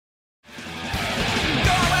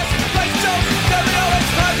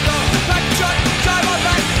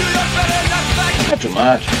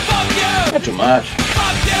much. Fuck you! Not too much.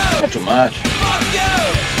 Fuck you! Not too much. Fuck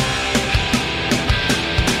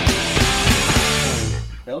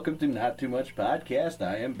you! Welcome to Not Too Much Podcast.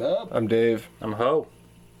 I am Bub. I'm Dave. I'm Ho.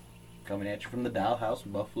 Coming at you from the Dollhouse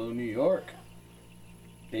in Buffalo, New York.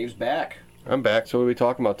 Dave's back. I'm back. So what are we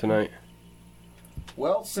talking about tonight?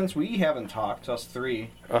 Well, since we haven't talked, us three,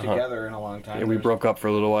 together in a long time. Yeah, we broke up for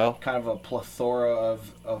a little while. Kind of a plethora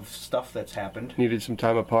of stuff that's happened. Needed some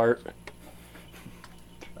time apart.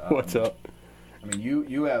 What's up? I mean,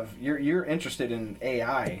 you're interested in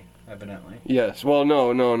AI, evidently. Yes. Well,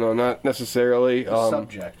 no, not necessarily.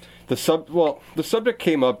 Subject. The subject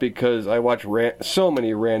came up because I watch so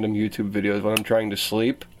many random YouTube videos when I'm trying to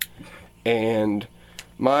sleep, and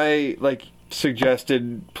my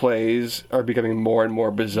suggested plays are becoming more and more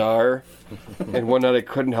bizarre. And one night I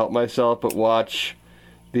couldn't help myself but watch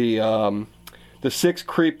the 6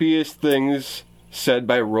 creepiest things said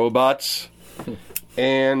by robots.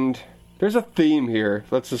 And there's a theme here.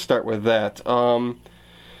 Let's just start with that.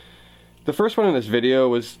 The first one in this video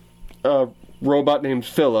was a robot named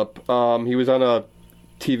Philip. He was on a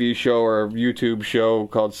TV show or a YouTube show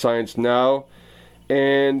called Science Now.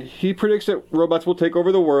 And he predicts that robots will take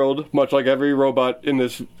over the world, much like every robot in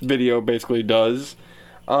this video basically does.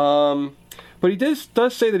 But he does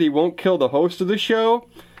say that he won't kill the host of the show.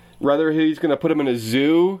 Rather, he's going to put him in a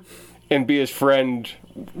zoo and be his friend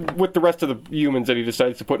with the rest of the humans that he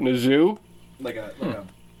decides to put in a zoo. Like a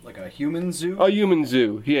human zoo? A human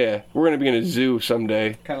zoo, yeah. We're going to be in a zoo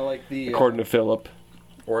someday. Kind of like the... according to Philip.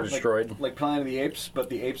 Or destroyed. Like Planet of the Apes, but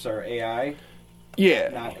the apes are AI. Yeah.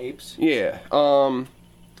 Not apes. Yeah. The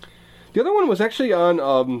other one was actually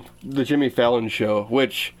on the Jimmy Fallon show,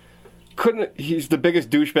 which he's the biggest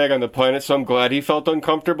douchebag on the planet, so I'm glad he felt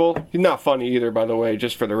uncomfortable. He's not funny either, by the way,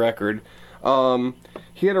 just for the record.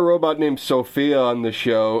 He had a robot named Sophia on the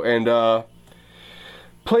show, and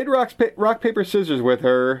played rock, paper, scissors with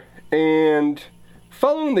her, and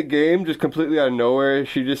following the game, just completely out of nowhere,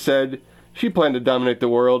 she just said she planned to dominate the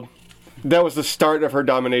world. That was the start of her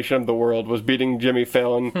domination of the world, was beating Jimmy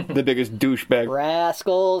Fallon, the biggest douchebag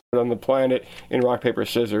rascal on the planet, in rock, paper,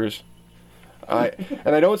 scissors.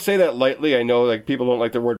 And I don't say that lightly. I know people don't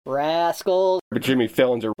like the word rascal, but Jimmy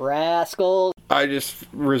Fallon's a rascal. I just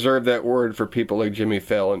reserve that word for people like Jimmy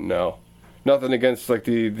Fallon now. Nothing against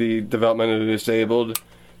the development of the disabled.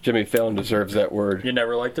 Jimmy Fallon deserves that word. You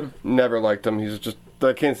never liked him? Never liked him. He's just...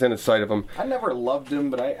 I can't stand the sight of him. I never loved him,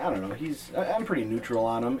 but I don't know. I'm pretty neutral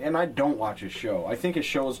on him, and I don't watch his show. I think his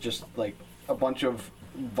show is just like a bunch of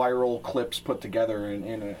viral clips put together in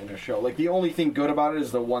a show. Like, the only thing good about it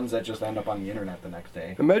is the ones that just end up on the internet the next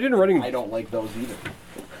day. I don't like those either.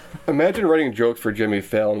 Imagine writing jokes for Jimmy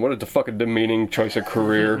Fallon. What a fucking demeaning choice of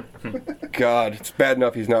career. God, it's bad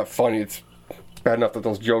enough he's not funny. It's bad enough that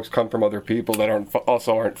those jokes come from other people that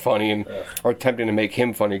aren't funny and are attempting to make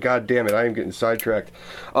him funny. God damn it, I am getting sidetracked.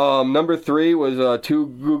 Number 3 was 2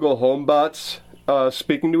 Google Home bots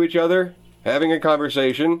speaking to each other, having a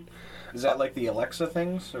conversation. Is that like the Alexa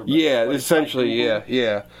things? Or yeah, essentially,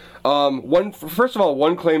 yeah. First of all,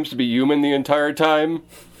 one claims to be human the entire time,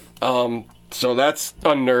 so that's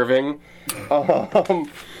unnerving.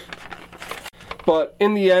 But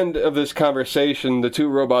in the end of this conversation, the 2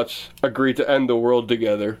 robots agree to end the world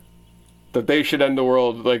together. That they should end the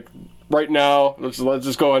world, right now. Let's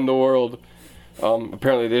just go end the world.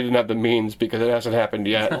 Apparently they didn't have the means because it hasn't happened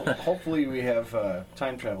yet. Hopefully we have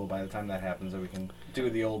time travel by the time that happens, that we can do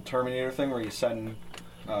the old Terminator thing where you send,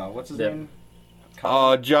 what's his name?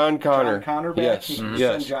 John Connor. John Connor back? Yes. You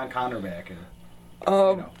Yes. send John Connor back.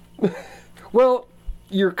 And, Well,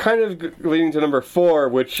 you're kind of leading to number 4,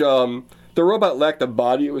 which the robot lacked a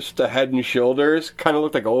body. It was just a head and shoulders. Kind of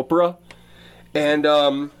looked like Oprah. And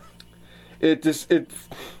in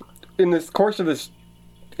this course of this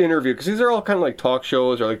interview, because these are all kind of like talk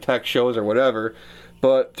shows or like tech shows or whatever,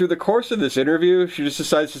 but through the course of this interview, she just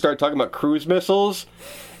decides to start talking about cruise missiles,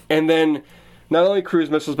 and then not only cruise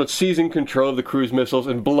missiles, but seizing control of the cruise missiles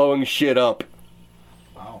and blowing shit up.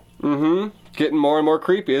 wow. Getting more and more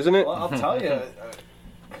creepy, isn't it? Well, I'll tell you,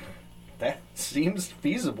 that seems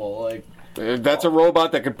feasible. That's a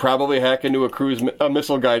robot that could probably hack into a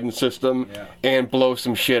missile guidance system and blow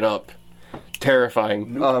some shit up.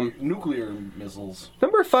 Terrifying. Nuclear missiles.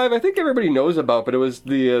 Number 5, I think everybody knows about, but it was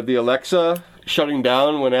the Alexa shutting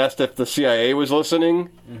down when asked if the CIA was listening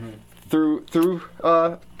through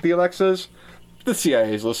the Alexas. The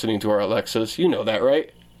CIA is listening to our Alexas. You know that,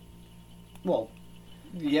 right? Well,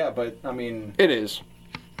 yeah, but I mean, it is.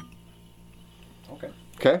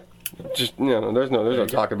 Okay. Just there's no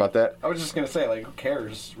talk about that. I was just gonna say, who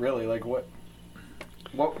cares, really? What?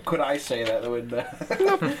 What could I say that would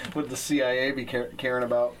would the CIA be caring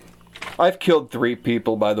about? I've killed 3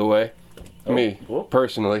 people, by the way. Me, whoop.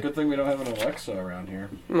 personally. Good thing we don't have an Alexa around here.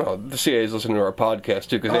 No, the CIA's listening to our podcast,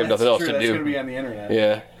 too, because they have that's nothing else true. to That's do. going to be on the internet.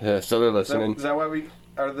 Yeah, so they're listening. Is that why we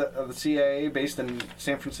are the CIA based in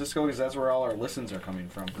San Francisco? Because that's where all our listens are coming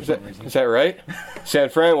from for some reason. Is that right? San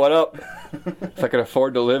Fran, what up? If I could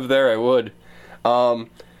afford to live there, I would.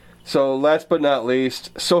 So last but not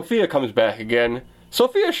least, Sophia comes back again.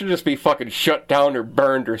 Sophia should just be fucking shut down or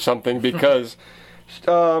burned or something because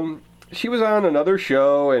she was on another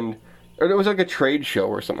show or it was like a trade show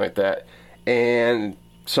or something like that. And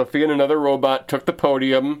Sophia and another robot took the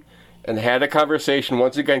podium and had a conversation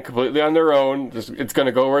once again completely on their own. It's going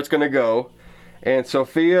to go where it's going to go. And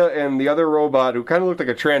Sophia and the other robot, who kind of looked like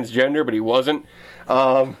a transgender, but he wasn't,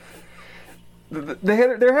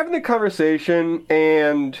 they're having a conversation,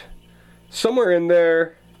 and somewhere in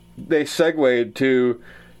there, they segued to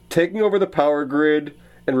taking over the power grid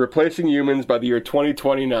and replacing humans by the year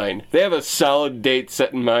 2029. They have a solid date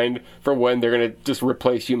set in mind for when they're going to just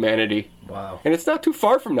replace humanity. Wow. And it's not too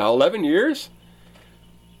far from now, 11 years.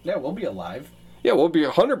 Yeah, we'll be alive. Yeah, we'll be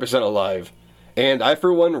 100% alive. And I,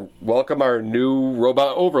 for one, welcome our new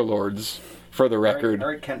robot overlords, for the record. All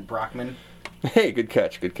right, Kent Brockman. Hey, good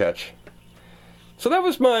catch, good catch. So that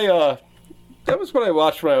was my, that was what I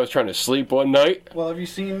watched when I was trying to sleep one night. Well, have you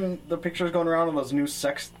seen the pictures going around of those new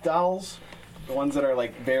sex dolls? The ones that are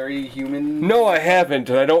like very human. No, I haven't,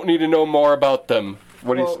 and I don't need to know more about them.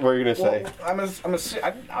 What are you gonna say?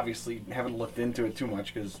 I obviously haven't looked into it too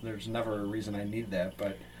much because there's never a reason I need that.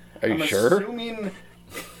 But Are you I'm sure? assuming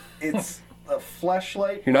it's a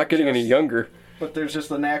fleshlight. You're not getting any younger. But there's just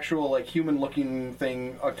an actual like human-looking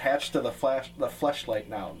thing attached to the fleshlight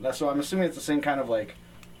now. So I'm assuming it's the same kind of like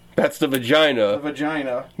That's the vagina. the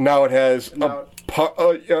vagina. Now it has Now-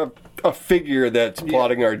 a figure that's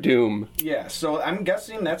plotting our doom. Yeah, so I'm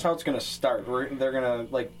guessing that's how it's gonna start. They're gonna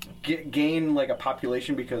like gain like a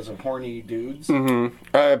population because of horny dudes. Mm-hmm.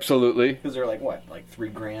 Absolutely. Because they're like what, like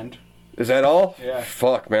 $3,000? Is that all? Yeah.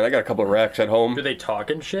 Fuck, man, I got a couple of racks at home. Do they talk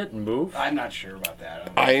and shit and move? I'm not sure about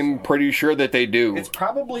that. I'm pretty sure that they do. It's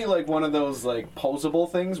probably like one of those like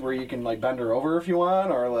posable things where you can like bend her over if you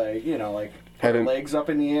want, or like like put her Having- legs up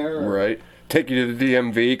in the air. Or, Right. Take you to the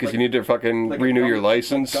DMV because Like- you need to fucking like a renew Gum- your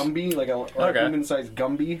license. Like Gumby, like a Okay. human-sized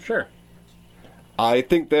Gumby. Sure. I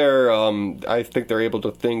think they're able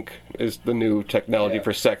to think is the new technology Yeah.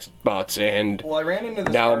 for sex bots, and Well, I ran into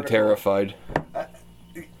this. now I'm article. terrified.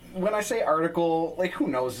 When I say article, like who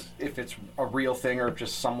knows if it's a real thing or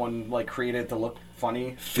just someone like created to look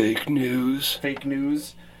funny. Fake news. Fake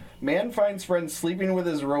news. Man finds friend sleeping with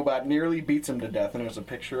his robot, nearly beats him to death, and there's a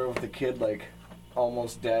picture of the kid like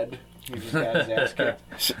almost dead. He just got his ass kicked.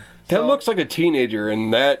 That So- looks like a teenager,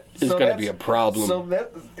 and that is So going to that's- be a problem. So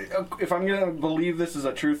that, if I'm gonna believe this is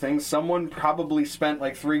a true thing, someone probably spent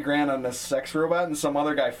like $3,000 on this sex robot, and some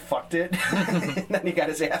other guy fucked it, and then he got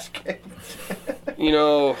his ass kicked. You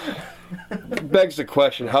know, begs the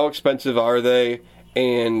question, how expensive are they,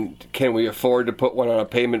 and can we afford to put one on a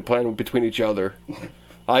payment plan between each other?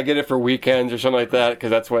 I get it for weekends or something like that, because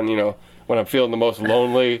that's when, when I'm feeling the most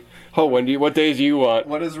lonely. Oh, what days do you want?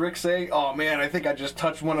 What does Rick say? Oh man, I think I just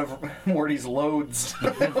touched one of Morty's loads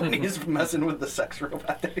when he's messing with the sex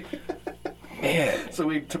robot. Man. So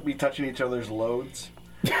we be touching each other's loads.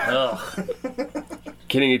 Ugh.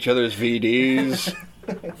 Getting each other's VDs.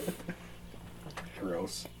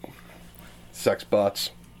 Gross. Sex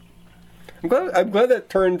bots. I'm glad that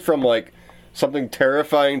turned from like something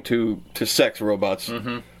terrifying to sex robots.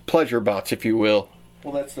 Mm-hmm. Pleasure bots, if you will.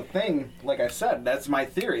 Well, that's the thing. Like I said, that's my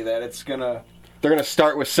theory that They're gonna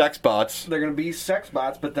start with sex bots. they're gonna be sex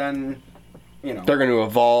bots, but then They're gonna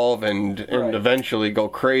evolve and Right. eventually go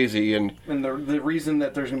crazy and and the reason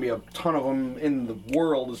that there's gonna be a ton of them in the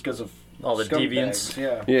world is because of All the scumbags. deviants.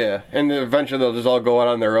 Yeah. yeah, and then eventually they'll just all go out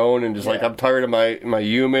on their own and just like Yeah. I'm tired of my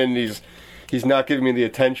human. He's not giving me the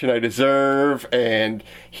attention I deserve, and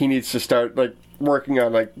he needs to start like working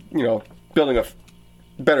on building a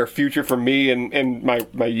better future for me and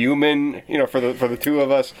my human, for the two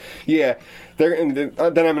of us. Yeah, then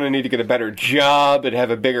I'm gonna need to get a better job and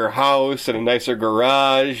have a bigger house and a nicer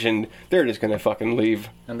garage, and they're just gonna fucking leave.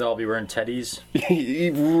 And they'll all be wearing teddies.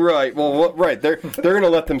 Right. Well, right. They're gonna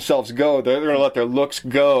let themselves go. They're gonna let their looks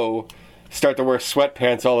go. Start to wear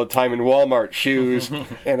sweatpants all the time and Walmart shoes,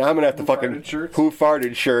 and I'm gonna have to farted shirts? who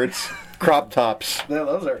farted shirts, crop tops.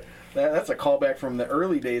 That's a callback from the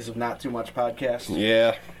early days of Not Too Much podcast.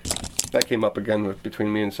 Yeah, that came up again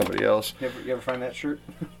between me and somebody else. You ever find that shirt?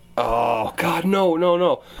 Oh God,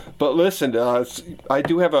 no. But listen, I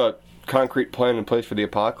do have a concrete plan in place for the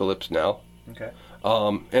apocalypse now. Okay.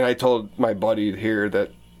 And I told my buddy here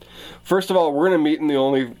that, first of all, we're going to meet in the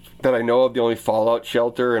only Fallout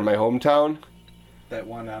shelter in my hometown. That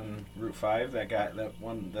one on Route 5, that guy, that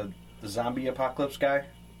one, the zombie apocalypse guy?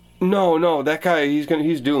 No, that guy,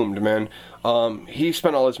 he's doomed, man. He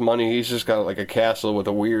spent all his money. He's just got like a castle with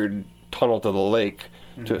a weird tunnel to the lake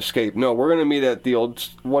to escape. No, we're gonna meet at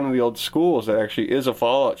one of the old schools that actually is a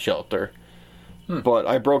Fallout shelter. But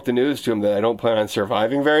I broke the news to him that I don't plan on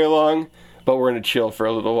surviving very long. But we're gonna chill for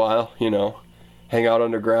a little while, hang out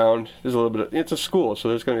underground. There's a little bit. It's a school, so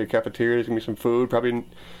there's gonna be a cafeteria. There's gonna be some food. Probably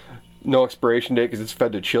no expiration date because it's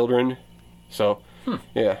fed to children. So,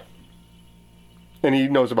 yeah. And he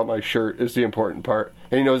knows about my shirt is the important part.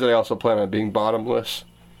 And he knows that I also plan on being bottomless.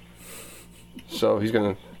 So he's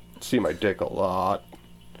going to see my dick a lot.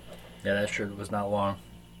 Yeah, that shirt was not long.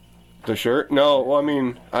 The shirt? No, well, I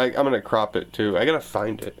mean, I'm going to crop it too. I got to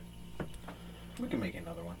find it. We can make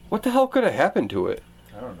another one. What the hell could have happened to it?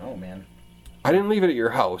 I don't know, man. I didn't leave it at your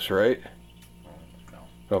house, right?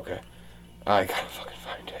 No. Okay. I got to fucking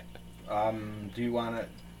find it. Do you want to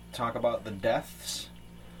talk about the deaths?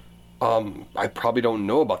 I probably don't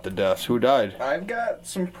know about the deaths. Who died? I've got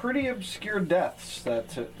some pretty obscure deaths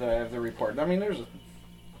that I have to report. I mean, there's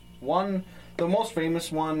one, the most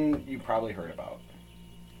famous one you probably heard about.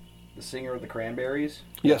 The singer of the Cranberries.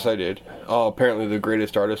 Yes, I did. Oh, apparently the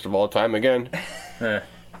greatest artist of all time again.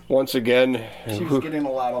 Once again. She was getting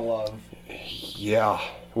a lot of love. Yeah,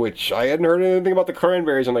 which I hadn't heard anything about the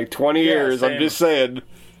Cranberries in like 20 years. same. I'm just saying.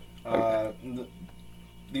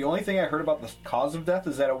 The only thing I heard about the cause of death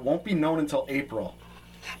is that it won't be known until April.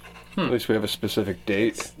 At least we have a specific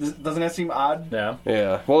date. Doesn't that seem odd? Yeah.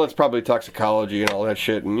 Yeah. Well, it's probably toxicology and all that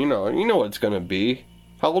shit, and you know what it's gonna be.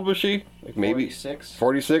 How old was she? Like maybe 46.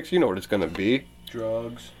 46. You know what it's gonna be.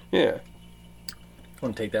 Drugs. Yeah.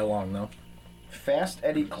 Wouldn't take that long, though. Fast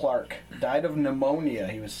Eddie Clark died of pneumonia.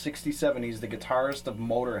 He was 67. He's the guitarist of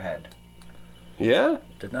Motorhead. Yeah.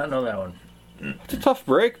 Did not know that one. It's a tough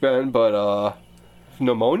break, man. But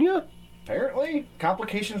pneumonia. Apparently,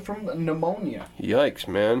 complications from pneumonia. Yikes,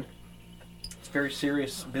 man. It's very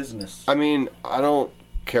serious business. I mean, I don't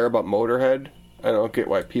care about Motorhead. I don't get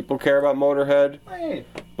why people care about Motorhead. Hey,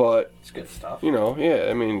 But it's good stuff. yeah.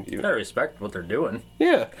 I mean, I respect what they're doing.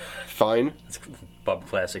 yeah, fine. It's pub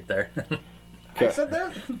classic there. I said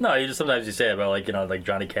that? No, you just sometimes you say it about like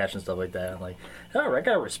Johnny Cash and stuff like that. I'm like, oh, I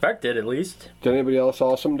gotta respect it at least. Did anybody else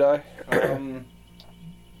awesome die?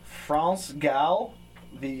 France Gall,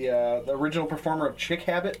 the original performer of Chick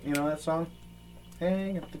Habit. You know that song?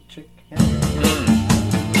 Hang up the chick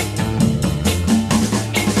habit.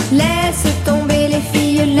 Laisse tomber les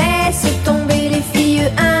filles,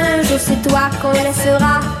 un jour c'est toi qu'on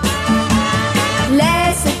laissera.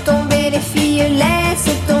 Laisse tomber les filles,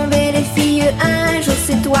 un jour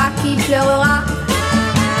c'est toi qui pleureras.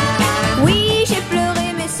 Oui, j'ai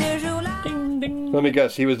pleuré, mais ce jour-là. Ding ding. Let me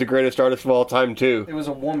guess, he was the greatest artist of all time, too. It was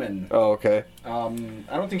a woman. Oh, okay. I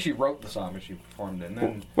don't think she wrote the song, but she performed it. And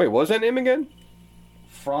then Wait, what was that name again?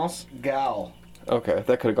 France Gall. Okay,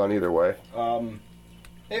 that could have gone either way.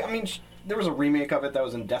 I mean, there was a remake of it that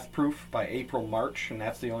was in Death Proof by April March, and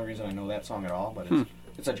that's the only reason I know that song at all. But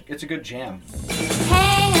it's a good jam.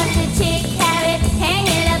 Hang up the chick habit, hang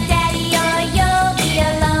it up, daddy, or you'll be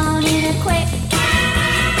alone in a quick.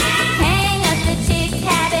 Hang up the chick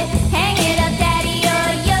habit, hang it up, daddy, or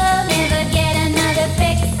you'll never get another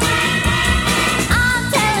fix. I'm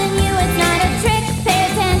telling you it's not a trick, pay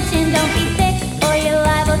attention, don't be thick, or you're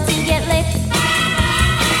liable to get licked.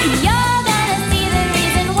 You're gonna see the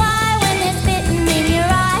reason why when they're spitting in your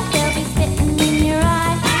eye, they'll be spitting in your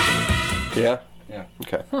eye. Yeah? Yeah.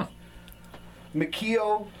 Okay.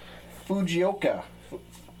 Mikio Fujioka.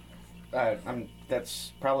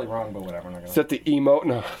 That's probably wrong, but whatever. I'm not Is gonna. that the emo?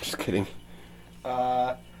 No, I'm just kidding.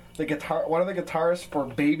 One of the guitarists for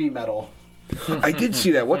Baby Metal. I did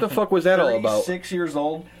see that. What the fuck was that all about? 36 years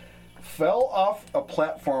old, fell off a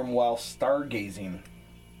platform while stargazing.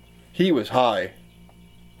 He was high.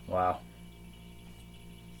 Wow.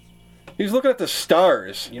 He was looking at the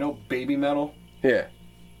stars. You know Baby Metal? Yeah.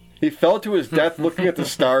 He fell to his death looking at the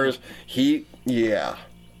stars. Yeah.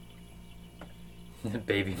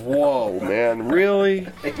 Baby. Whoa, man. Really?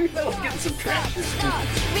 Baby Metal's getting some traction.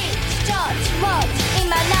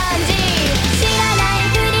 今何時知らない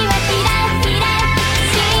ふりは嫌い知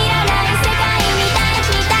らない世界みたい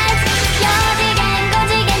4次元5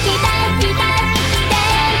次元期待電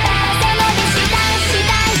波背伸びした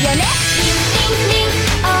よねリンリンリン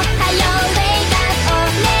おはようウェイクアップお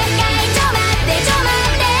願いちょ待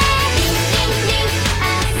ってリンリンリン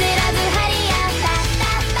焦らず張り合った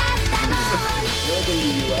もうに In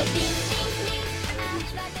the US.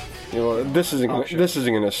 You know, this isn't Oh, sure. this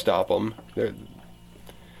isn't going to stop them.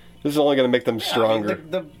 This is only going to make them stronger. I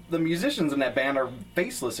mean, the musicians in that band are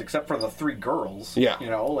faceless except for the 3 girls. Yeah. You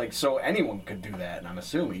know, like, so anyone could do that, I'm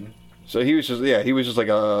assuming. So he was just like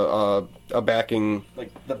a backing.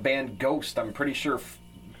 Like, the band Ghost, I'm pretty sure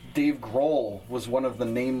Dave Grohl was one of the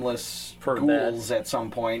nameless Heard that. ghouls at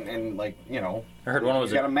some point, and, like, you know, I heard one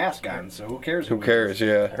was he's got a mask on, so who cares? Who he cares? is.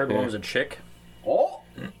 Yeah. I heard yeah. one was a chick. Oh!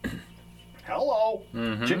 Hello!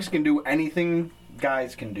 Mm-hmm. Chicks can do anything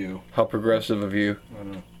guys can do. How progressive of you.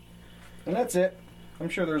 And that's it. I'm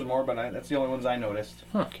sure there's more, but that's the only ones I noticed.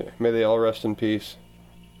 Okay. May they all rest in peace.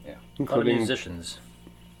 Yeah. A lot of Including musicians.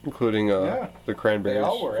 the They Cranberries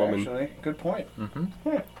all were, woman. actually. Good point.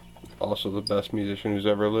 Also the best musician who's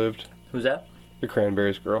ever lived. Who's that? The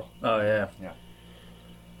Cranberries girl. Oh, yeah. Yeah.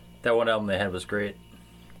 That one album they had was great.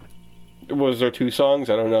 Was there 2 songs?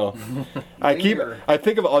 I don't know. Linger. I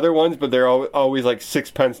think of other ones, but they're always like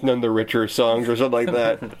Sixpence None the Richer songs or something like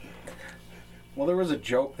that. Well, there was a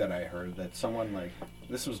joke that I heard that someone, like,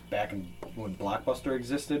 this was back in when Blockbuster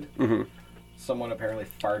existed. Mhm. Someone apparently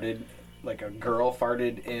farted, like a girl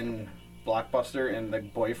farted in Blockbuster, and the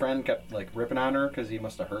boyfriend kept, like, ripping on her because he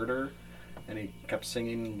must have heard her. And he kept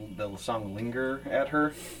singing the song Linger at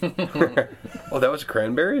her. Oh, that was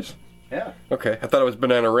Cranberries? Yeah. Okay, I thought it was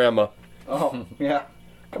Bananarama. Oh, yeah.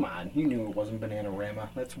 Come on. You knew it wasn't Bananarama.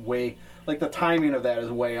 That's way, like, the timing of that is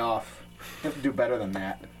way off. You have to do better than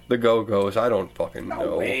that. The Go-Go's, I don't fucking No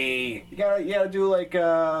know. way. You gotta do, like,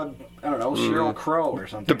 I don't know, Sheryl Crow or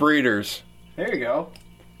something. The Breeders. There you go.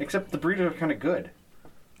 Except the Breeders are kind of good.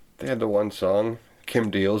 They had the one song,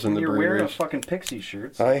 Kim Deal's and the You're wearing a Breeders. fucking Pixie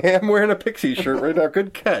shirt. I am wearing a Pixie shirt right now.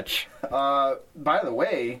 Good catch. By the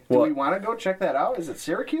way, do What? we want to go check that out? Is it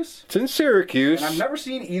Syracuse? It's in Syracuse. And I've never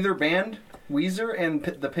seen either band, Weezer and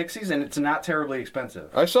the Pixies, and it's not terribly expensive.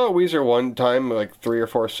 I saw Weezer one time, like 3 or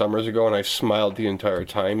 4 summers ago, and I smiled the entire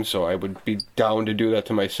time, so I would be down to do that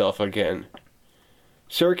to myself again.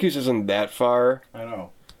 Syracuse isn't that far. I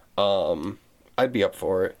know. I'd be up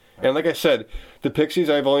for it. And like I said, the Pixies,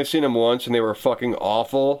 I've only seen them once, and they were fucking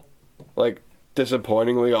awful. Like,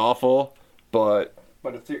 disappointingly awful. But,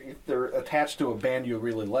 But if they're attached to a band you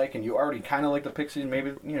really like, and you already kind of like the Pixies,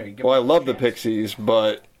 maybe, you know, you give well, I them a love the chance. Pixies,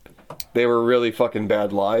 but they were really fucking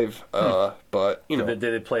bad live. But, you know, Did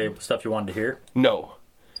they play stuff you wanted to hear? no.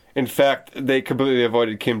 In fact, they completely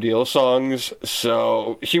avoided Kim Deal songs,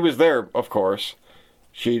 so she was there, of course.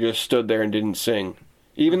 She just stood there and didn't sing.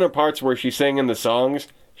 Even the parts where she sang in the songs,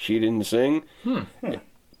 she didn't sing.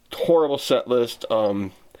 Horrible set list.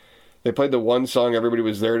 They played the one song everybody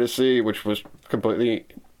was there to see, which was completely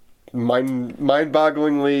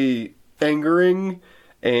mind-bogglingly angering,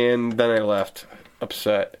 and then I left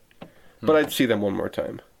upset. But I'd see them one more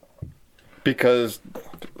time. Because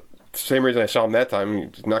same reason I saw them that time,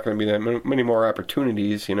 there's not going to be that many more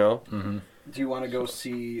opportunities, you know? Do you want to go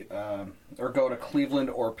see, or go to Cleveland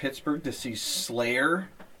or Pittsburgh to see Slayer?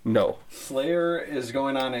 No. Slayer is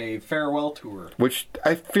going on a farewell tour. Which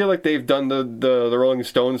I feel like they've done the Rolling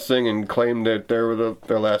Stones thing and claimed that they were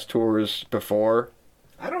their last tours before.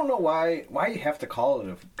 I don't know why you have to call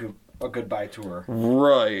it a goodbye tour.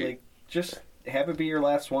 Right. Like, just have it be your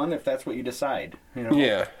last one if that's what you decide. You know?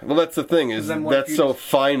 Yeah. Well, that's the thing, is Then what if that's you so just-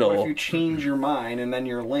 final. What if you change your mind and then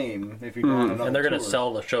you're lame if you go on another And they're going to tour?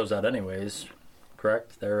 sell the shows out anyways,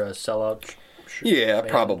 correct? They're a sellout. Yeah, band.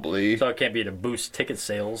 probably. So it can't be to boost ticket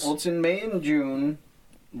sales. Well, it's in May and June.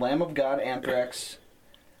 Lamb of God, Anthrax,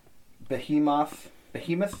 Behemoth,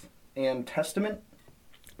 and Testament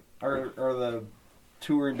are the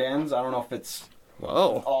touring bands. I don't know if it's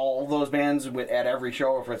Wow. all those bands at every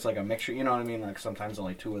show, or if it's like a mixture. You know what I mean? Like sometimes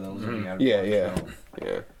only 2 of those. Would be at Yeah, one yeah. show.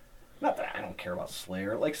 Yeah. Not that I don't care about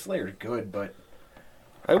Slayer. Like Slayer's good, but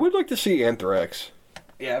I would like to see Anthrax.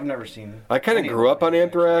 yeah, I've never seen. I kind of any grew up on them,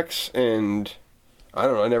 Anthrax, and I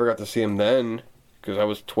don't know, I never got to see them then because I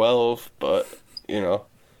was 12, but, you know,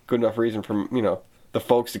 good enough reason for, you know, the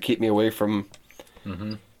folks to keep me away from,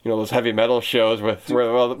 you know, those heavy metal shows with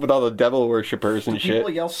all the devil worshippers and People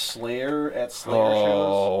shit. yell Slayer at Slayer shows.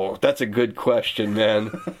 Oh, that's a good question,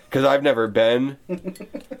 man. Because I've never been.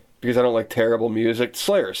 Because I don't like terrible music.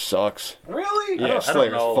 Slayer sucks. Really? Yeah, don't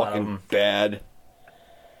Slayer's know a lot of fucking them. bad.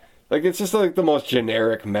 Like, it's just like the most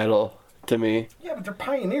generic metal to me. Yeah, but they're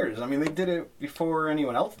pioneers. I mean, they did it before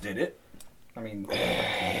anyone else did it. I mean,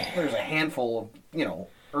 there's a handful of, you know,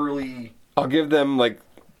 early... I'll give them, like,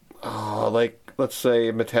 let's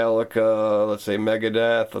say Metallica, let's say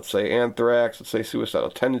Megadeth, let's say Anthrax, let's say Suicidal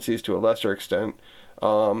Tendencies to a lesser extent.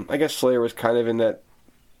 I guess Slayer was kind of in that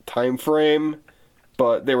time frame,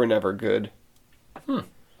 but they were never good. I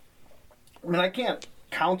mean, I can't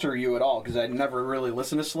counter you at all because I never really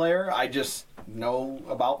listened to Slayer. I just know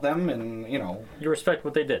about them, and You respect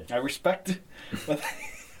what they did. I respect what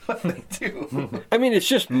they do. I mean, it's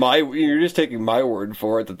just you're just taking my word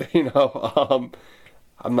for it that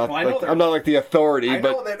I'm not Well, I know I'm not like the authority, I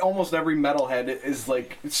but know that almost every metalhead is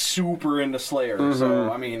like super into Slayer,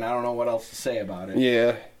 so I mean, I don't know what else to say about it.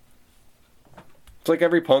 yeah. It's like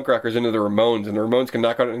every punk rocker's into the Ramones, and the Ramones can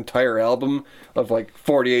knock out an entire album of like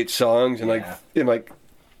 48 songs in like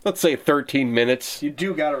let's say 13 minutes. You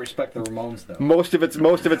do gotta respect the Ramones, though. Most of it's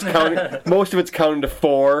counting to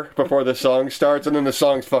 4 before the song starts, and then the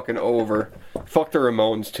song's fucking over. Fuck the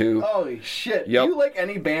Ramones too. Holy shit! Yep. Do you like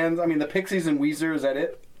any bands? I mean, the Pixies and Weezer. Is that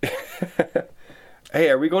it? Hey,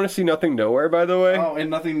 are we going to see Nothing Nowhere, by the way? Oh,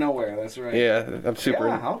 and Nothing Nowhere. That's right. Yeah, I'm super.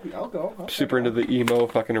 Yeah, I'll go. I'll Super check into it the emo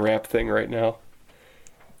fucking rap thing right now.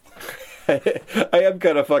 I am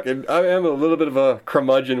kind of fucking. I am a little bit of a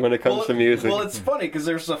curmudgeon when it comes to music. Well, it's funny because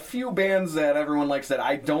there's a few bands that everyone likes that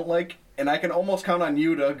I don't like, and I can almost count on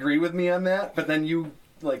you to agree with me on that. But then you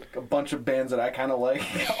like a bunch of bands that I kind of like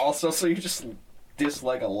also, so you just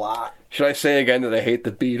dislike a lot. Should I say again that I hate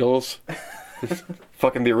the Beatles?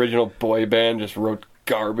 Fucking the original boy band just wrote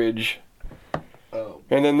garbage. Oh.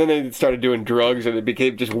 And then they started doing drugs, and it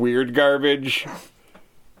became just weird garbage.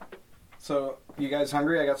 So, you guys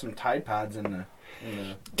hungry? I got some Tide Pods in the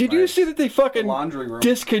Did you see that they fucking laundry room.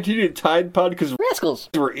 discontinued Tide Pod because Rascals.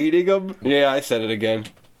 we're eating them? Yeah, I said it again.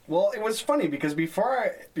 Well, it was funny because before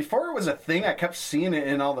it was a thing, I kept seeing it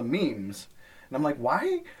in all the memes. And I'm like,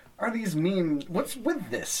 why are these memes? What's with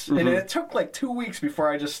this? And it took like 2 weeks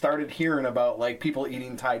before I just started hearing about like people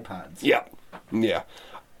eating Tide Pods. Yeah. Yeah.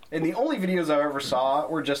 And the only videos I ever saw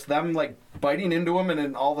were just them like biting into them and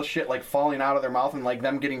then all the shit like falling out of their mouth and like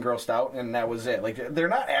them getting grossed out, and that was it. Like they're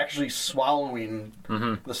not actually swallowing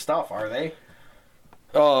the stuff, are they?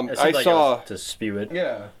 It I seemed like saw it was to spew it.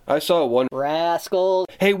 Yeah. I saw one. Rascals.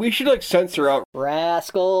 Hey, we should like censor out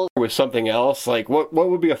Rascals. with something else. Like what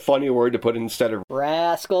would be a funny word to put instead of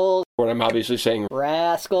Rascals. what I'm obviously saying?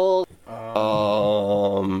 Rascals.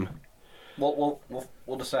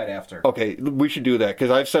 We'll decide after. Okay, we should do that because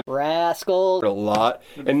I've said Rascals. a lot,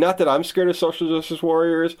 and not that I'm scared of social justice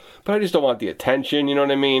warriors, but I just don't want the attention. You know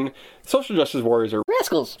what I mean? Social justice warriors are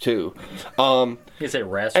Rascals. too. You say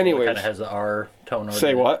rascal. Anyways. It kind of has the R tone. Over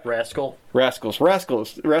Say the what? Rascal.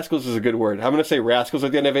 Rascals is a good word. I'm gonna say rascals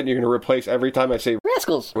at the end of it, and you're gonna replace every time I say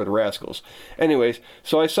Rascals. with rascals. Anyways,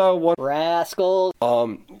 so I saw one Rascals.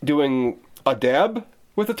 doing a dab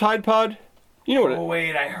with a Tide Pod. You know what? Oh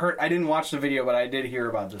wait, I didn't watch the video, but I did hear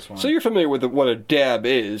about this one. So you're familiar with what a dab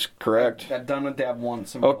is, correct? I've done a dab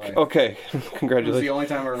once in my Okay. life. Okay. It was the Congratulations. only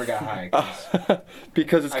time I ever got high. 'cause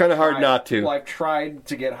Because it's I've kind of hard tried- not to. Well, I've tried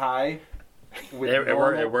to get high. With It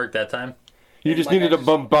normal- worked that time. You just like, needed I a just-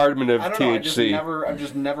 bombardment of I don't know. THC. I've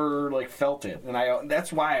just never like felt it, and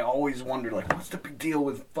that's why I always wondered like, what's the big deal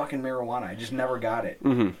with fucking marijuana? I just never got it.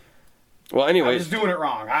 Well, I anyways, was doing it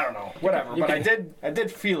wrong. I don't know. Whatever. you But could- I did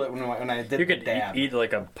feel it when I did You the could dab. eat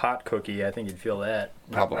like a pot cookie. I think you'd feel that.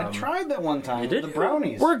 Probably. I tried that one time. You with did? the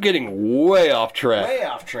brownies. we're getting way off track. way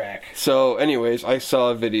off track. So, anyways, I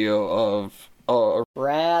saw a video of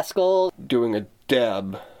Rascals. doing a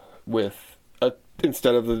dab with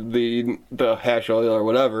instead of the hash oil or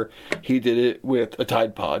whatever, he did it with a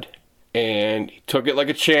Tide Pod, and he took it like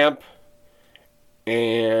a champ,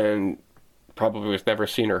 and probably was never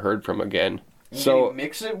seen or heard from again. Did So you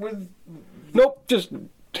mix it with. nope, just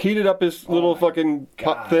heated up his little my fucking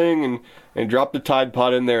pot God. thing and dropped the Tide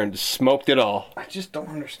Pod in there and smoked it all. I just don't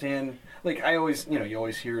understand. Like I always, you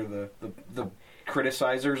always hear the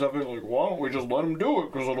criticizers of it, like, why don't we just let them do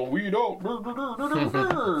it because it'll weed out.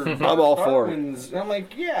 I'm all for it. it. I'm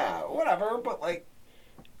like, yeah, whatever, but like,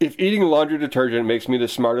 If eating laundry detergent makes me the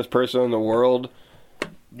smartest person in the world,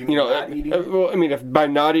 not eating it? well, I mean, if by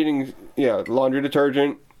not eating, laundry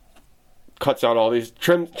detergent cuts out all these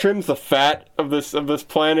trims the fat of this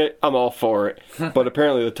planet, I'm all for it. But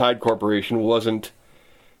apparently, the Tide Corporation wasn't,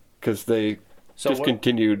 because they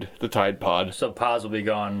discontinued the Tide Pod. So pods will be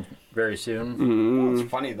gone very soon Well, it's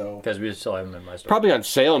funny though. because we still have them in my store. Probably on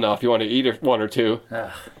sale now if you want to eat one or two.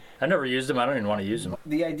 I never used them. I don't even want to use them.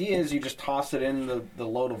 The idea is you just toss it in the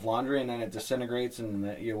load of laundry and then it disintegrates and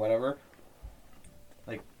whatever.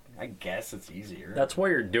 Like, I guess it's easier. That's what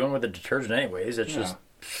you're doing with the detergent, anyways. It's Yeah.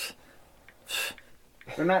 just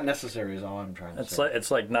They're not necessary is all I'm trying to say.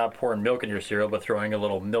 it's like not pouring milk in your cereal, but throwing a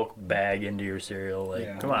little milk bag into your cereal. Like,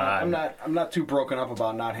 Yeah, come on. I'm not too broken up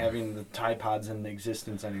about not having the Tide Pods in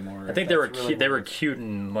existence anymore. I think they were That's really cute. They what were it is. cute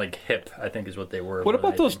and like hip. I think is what they were. What more than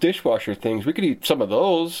about those anything. dishwasher things? We could eat some of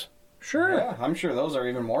those, Sure. Yeah, I'm sure those are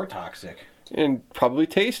even more toxic. and probably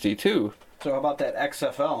tasty too. So how about that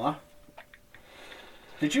XFL, huh?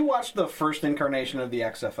 Did you watch the first incarnation of the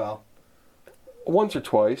XFL? Once or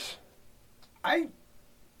twice. I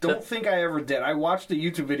don't think I ever did. I watched a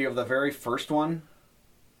YouTube video of the very first one.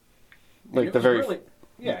 Like It the was very really,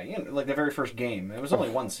 yeah, you know, like the very first game. It was only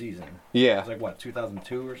one season. It yeah. was like what,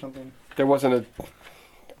 2002 or something? There wasn't a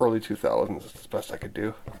early 2000s. That's the best I could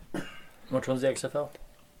do. Which one's the XFL?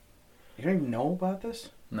 You don't even know about this?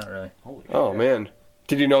 Not really. Holy Oh shit. man,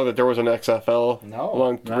 did you know that there was an XFL?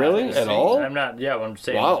 No. Really? I've At seen- all? I'm not. Yeah, I'm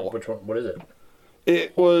saying. Wow. Which one? What is it?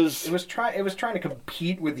 It was, It was trying to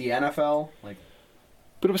compete with the NFL. Like,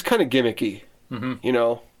 but it was kind of gimmicky. Mhm. You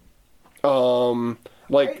know,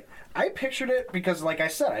 like I pictured it because, like I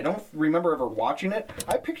said, I don't remember ever watching it.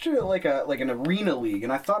 I pictured it like an arena league,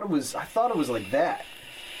 and I thought it was like that.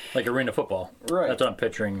 Like arena football. Right. That's what I'm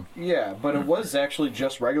picturing. Yeah, but it was actually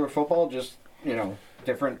just regular football, just, you know,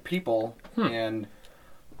 different people, and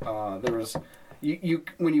there was you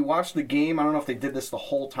when you watch the game. I don't know if they did this the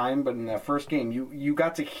whole time, but in that first game, you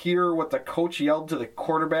got to hear what the coach yelled to the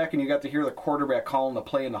quarterback, and you got to hear the quarterback calling the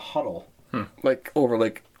play in the huddle. like over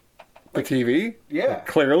like the TV. Yeah,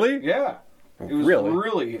 Clearly. yeah, it was Really?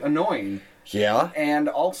 really annoying. Yeah. And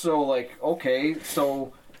also, like, okay,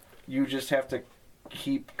 so you just have to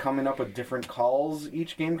keep coming up with different calls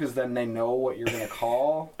each game because then they know what you're going to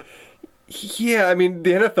call. Yeah, I mean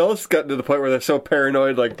the NFL's gotten to the point where they're so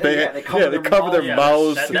paranoid, like they cover they their cover mouths. their Yeah,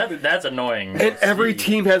 mouths. that's annoying. And every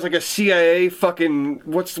team has like a CIA fucking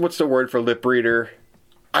what's the word for lip reader?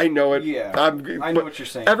 I know it. Yeah, I know but what you're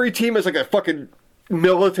saying. Every team has like a fucking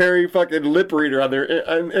military fucking lip reader on their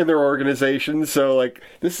in their organization. So like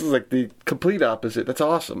this is like the complete opposite. That's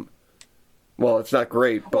awesome. Well, it's not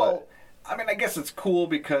great, but Well, I mean, I guess it's cool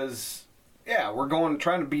because, yeah, we're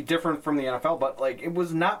trying to be different from the NFL, but, like, it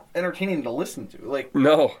was not entertaining to listen to. Like,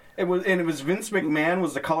 no, it was Vince McMahon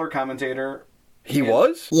was the color commentator. he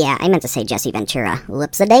was. Yeah, I meant to say Jesse Ventura.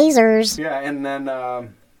 Whoops-a-daisers. Yeah, and then, I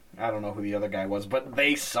don't know who the other guy was, but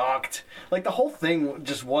they sucked. Like, the whole thing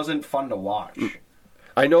just wasn't fun to watch.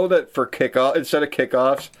 I know that for kickoff, instead of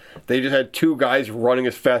kickoffs, they just had two guys running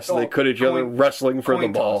as fast as they could at each other, wrestling for the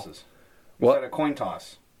coin ball. tosses. What? Instead of coin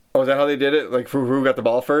toss. Oh, is that how they did it? Like, who got the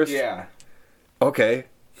ball first? Yeah. Okay.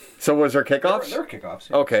 So was there kickoffs? There were kickoffs.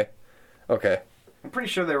 Yeah. Okay. Okay. I'm pretty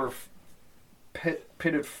sure they were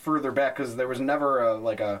pitted further back because there was never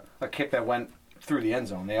a kick that went through the end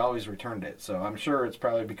zone. They always returned it. So I'm sure it's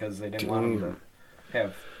probably because they didn't want them to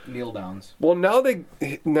have kneel downs. Well,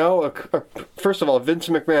 first of all, Vince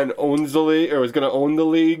McMahon owns the league, or is going to own the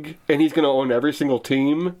league, and he's going to own every single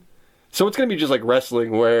team. So it's going to be just like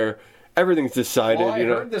wrestling, where everything's decided. Well, I you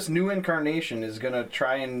know. heard this new incarnation is going to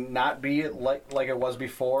try and not be like it was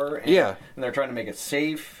before. And, Yeah. And they're trying to make it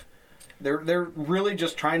safe. They're really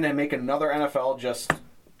just trying to make another NFL just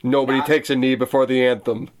Nobody not- takes a knee before the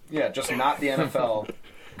anthem. just not the NFL.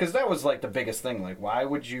 Because that was like the biggest thing. Like, why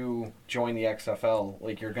would you join the XFL?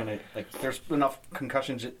 Like, you're gonna there's enough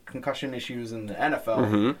concussion issues in the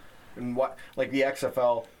NFL, and what like the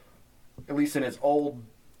XFL, at least in its old,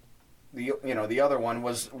 the other one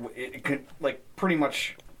was it could like pretty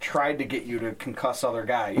much tried to get you to concuss other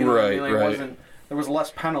guys. You know what I mean? Right, Like, right. There was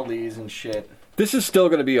less penalties and shit. This is still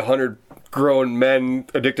going to be 100 grown men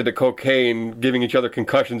addicted to cocaine giving each other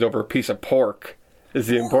concussions over a piece of pork. Is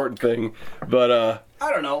the important thing, but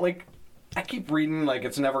I don't know. Like, I keep reading like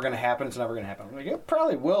it's never going to happen. It's never going to happen. Like, it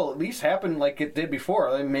probably will at least happen like it did before.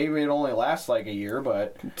 Like, maybe it only lasts like a year,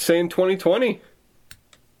 but saying 2020.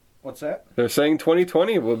 what's that? They're saying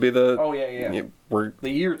 2020 will be the. Oh yeah. We're The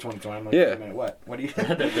year 2020. I'm like, Yeah. wait a minute, what? What do you?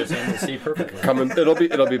 They're saying the C perfectly. coming.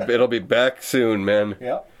 It'll be back soon, man.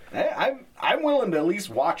 Yeah, I'm willing to at least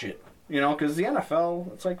watch it. Because the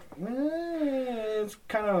NFL, it's like, it's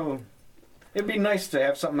kind of. It'd be nice to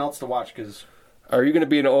have something else to watch because Are you going to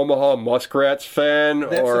be an Omaha Muskrats fan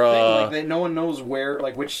that's or the thing. Like, no one knows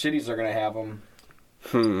which cities are going to have them.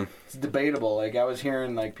 It's debatable. Like, I was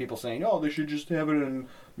hearing like people saying, "Oh, they should just have it in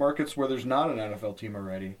markets where there's not an NFL team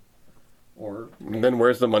already," or then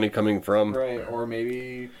where's the money coming from? right, or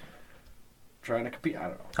maybe trying to compete. I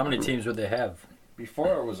don't know. How many teams would they have?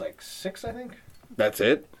 Before it was like 6, I think. That's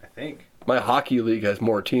it. I think. My hockey league has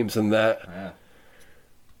more teams than that. Yeah.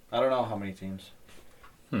 I don't know how many teams.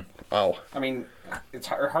 Wow. I mean, it's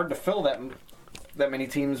hard to fill that many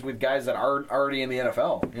teams with guys that are already in the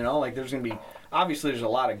NFL. Like there's gonna be obviously there's a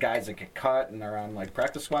lot of guys that get cut and are on like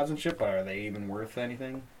practice squads and shit, but are they even worth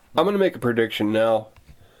anything? I'm going to make a prediction now.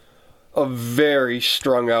 A very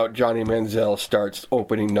strung out Johnny Manziel starts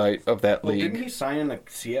opening night of that Well, league. didn't he sign in the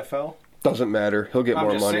CFL? Doesn't matter. He'll get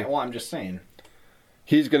more money. I'm just saying.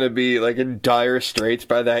 He's going to be like in dire straits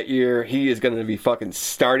by that year. He is going to be fucking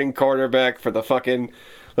starting quarterback for the fucking,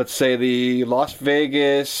 let's say, the Las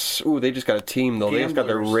Vegas. Ooh, they just got a team though. They just got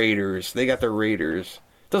their Gamblers. Raiders. They got their Raiders.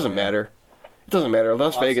 Doesn't matter. It doesn't matter.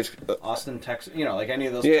 Las Vegas. Austin, Texas. You know, like any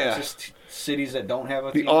of those Yeah. Texas cities that don't have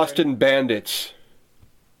a The team Austin Bandits.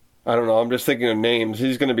 I don't know. I'm just thinking of names.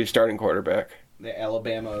 He's going to be starting quarterback. already. The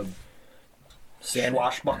Alabama San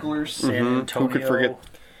swashbucklers. Antonio. Who could forget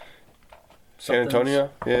San somethings. Antonio?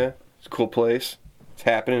 Yeah. It's a cool place. It's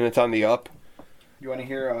happening. It's on the up. You want to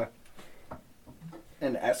hear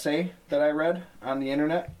an essay that I read on the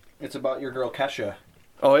internet? It's about your girl Kesha,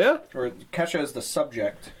 Oh, yeah? or Kesha is the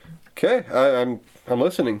subject. Okay. I'm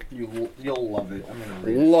listening. You'll love it. I'm gonna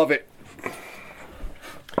read it. Love it.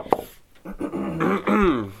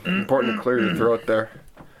 Important to clear your throat there.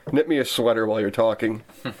 Knit me a sweater while you're talking.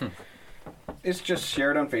 It's just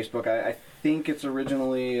shared on Facebook. I think it's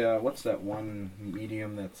originally what's that one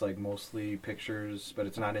medium that's like mostly pictures, but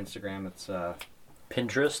it's not Instagram. It's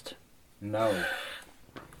Pinterest. no,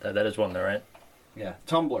 That is one there, right? yeah,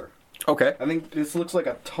 Tumblr. Okay. I think this looks like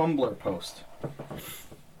a Tumblr post.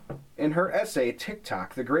 In her essay,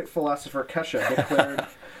 TikTok, the great philosopher Kesha declared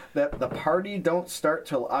that the party don't start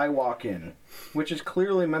till I walk in, which is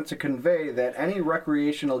clearly meant to convey that any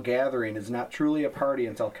recreational gathering is not truly a party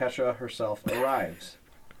until Kesha herself arrives.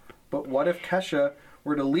 But what if Kesha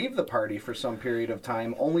were to leave the party for some period of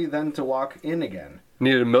time, only then to walk in again?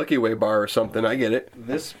 Needed a Milky Way bar or something. I get it.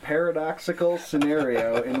 This paradoxical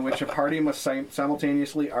scenario in which a party must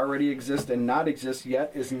simultaneously already exist and not exist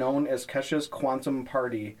yet is known as Kesha's quantum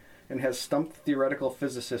party and has stumped theoretical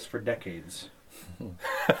physicists for decades.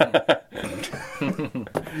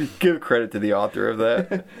 Give credit to the author of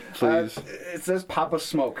that, please. It says Papa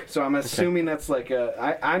Smoke, so I'm assuming that's like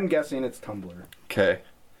I'm guessing it's Tumblr. Okay.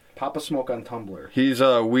 Papa Smoke on Tumblr. He's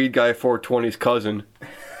Weed Guy 420's cousin.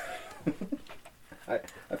 I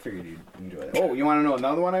figured you'd enjoy that. Oh, you want to know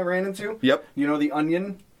another one I ran into? Yep. You know The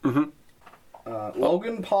Onion? Mm-hmm.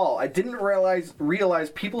 Logan Paul. I didn't realize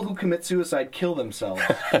people who commit suicide kill themselves.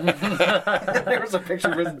 There was a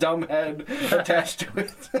picture of his dumb head attached to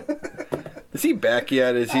it. Is he back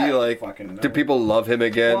yet? Is he I don't like... fucking know. Do people love him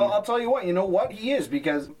again? Well, I'll tell you what. You know what? He is,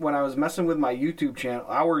 because when I was messing with my YouTube channel,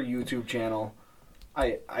 our YouTube channel,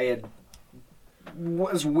 I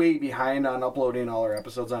was way behind on uploading all our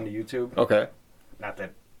episodes onto YouTube. Okay. Not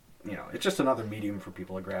that, it's just another medium for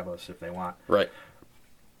people to grab us if they want. Right.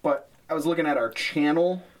 But I was looking at our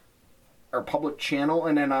channel, our public channel,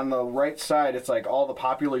 and then on the right side, it's like all the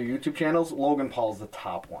popular YouTube channels. Logan Paul's the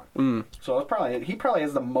top one. So it's he probably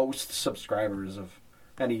has the most subscribers of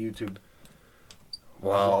any YouTube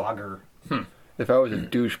Wow. vlogger. If I was a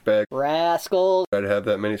douchebag, Rascals. I'd have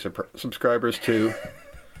that many subscribers too.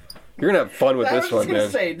 You're gonna have fun with I was this just one, gonna man.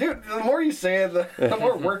 say, dude, the more you say it, the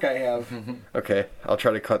more work I have. Okay, I'll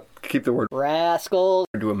try to keep the word Rascals.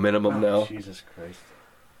 to a minimum now. Jesus Christ.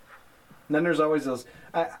 And then there's always those.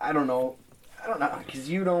 I don't know, because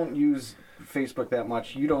you don't use Facebook that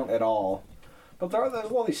much. You don't at all. But there's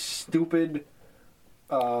all these stupid.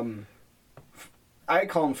 I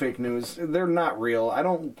call them fake news. They're not real. I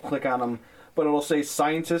don't click on them. But it'll say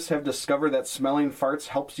scientists have discovered that smelling farts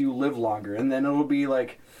helps you live longer, and then it'll be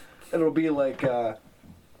like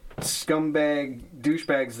scumbag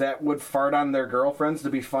douchebags that would fart on their girlfriends to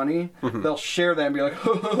be funny. They'll share that and be like,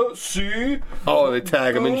 see? Oh, they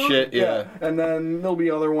tag them and shit. Yeah. And then there'll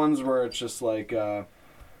be other ones where it's just like,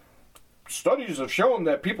 studies have shown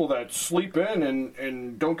that people that sleep in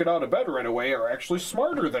and don't get out of bed right away are actually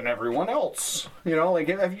smarter than everyone else.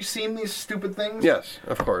 Have you seen these stupid things? Yes,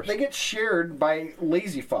 of course. They get shared by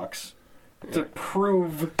lazy fucks to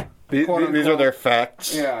prove. These quote, are unquote, their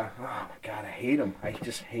facts. Yeah. Oh my god, I hate them. I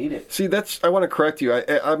just hate it. See, I want to correct you.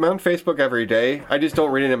 I'm on Facebook every day. I just don't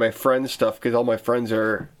read any of my friends' stuff because all my friends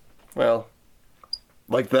are, well,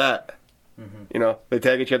 like that. They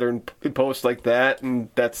tag each other and post like that, and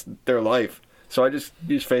that's their life. So I just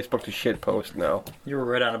use Facebook to shit post now. You were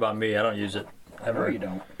right on about me. I don't use it ever. No, you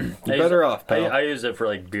don't. You're better off, pal. I use it for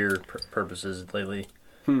like beer purposes lately,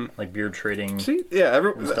 like beer trading. See, yeah,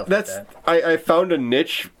 stuff that's. like I found a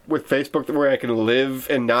niche with Facebook where I can live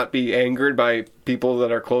and not be angered by people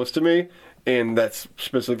that are close to me, and that's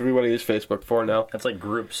specifically what I use Facebook for now. That's like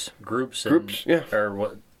groups, yeah. or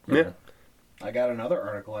what? Yeah. I got another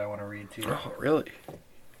article I want to read to you. Oh, really?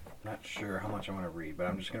 Not sure how much I want to read, but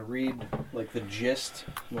I'm just going to read like the gist.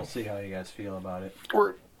 We'll see how you guys feel about it.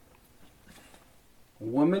 Or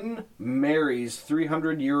Woman marries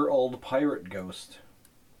 300-year-old pirate ghost.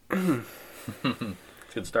 Good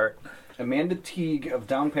start. Amanda Teague of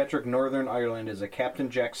Downpatrick, Northern Ireland is a Captain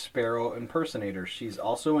Jack Sparrow impersonator. She's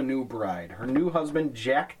also a new bride. Her new husband,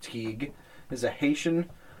 Jack Teague, is a Haitian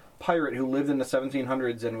pirate who lived in the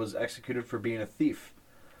 1700s and was executed for being a thief.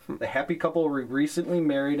 The happy couple were recently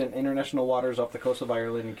married in international waters off the coast of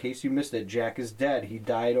Ireland. In case you missed it, Jack is dead. He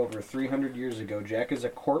died over 300 years ago. Jack is a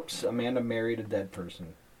corpse. Amanda married a dead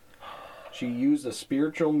person. She used a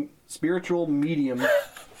spiritual medium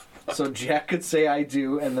so Jack could say I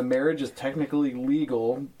do, and the marriage is technically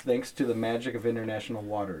legal thanks to the magic of international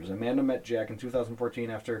waters. Amanda met Jack in 2014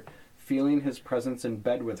 after feeling his presence in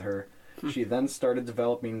bed with her. She then started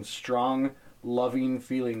developing strong, loving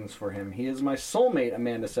feelings for him. He is my soulmate,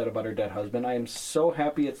 Amanda said about her dead husband. I am so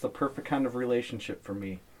happy it's the perfect kind of relationship for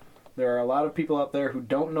me. There are a lot of people out there who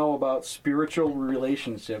don't know about spiritual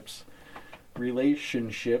relationships,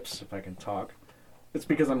 if I can talk. It's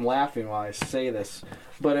because I'm laughing while I say this,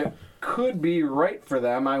 but it could be right for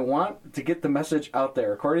them. I want to get the message out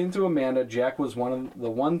there. According to Amanda, Jack was the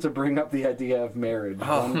one to bring up the idea of marriage.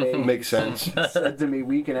 One day Makes sense. he said to me,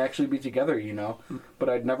 "We can actually be together, you know." But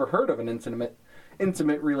I'd never heard of an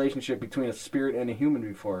intimate relationship between a spirit and a human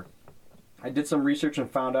before. I did some research and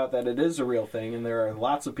found out that it is a real thing, and there are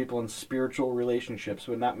lots of people in spiritual relationships,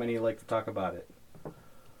 but not many like to talk about it.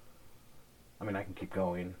 I mean, I can keep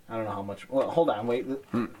going. I don't know how much... Well, hold on, wait.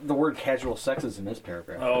 The word casual sex is in this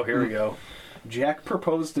paragraph. Oh, here we go. Jack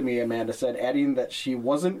proposed to me, Amanda said, adding that she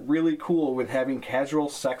wasn't really cool with having casual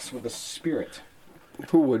sex with a spirit.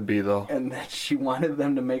 Who would be, though? And that she wanted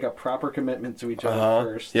them to make a proper commitment to each other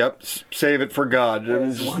first. Yep, save it for God.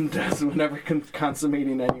 As one does whenever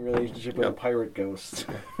consummating any relationship with a pirate ghost.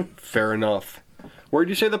 Fair enough. Where'd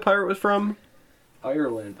you say the pirate was from?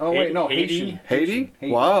 Ireland. Oh, wait, no, Haiti. Haiti?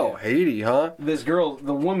 Haiti, Wow, yeah. Haiti, huh? This girl,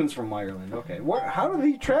 the woman's from Ireland. Okay. How did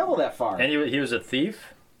he travel that far? And he was a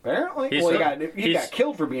thief. Apparently. He Well, stole- he got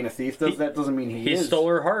killed for being a thief. That doesn't mean he is. stole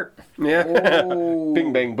her heart. Yeah. Oh.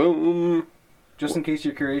 Bing, bang, boom. Just in case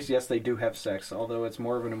you're curious, yes, they do have sex, although it's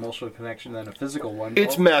more of an emotional connection than a physical one.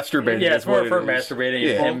 It's masturbating. Yeah, is it's more what for it is. masturbating Yeah.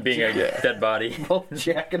 and him being a dead body. Both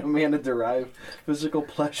Jack and Amanda derive physical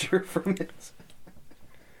pleasure from it.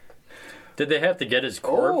 Did they have to get his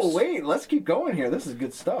corpse? Oh, wait, let's keep going here. This is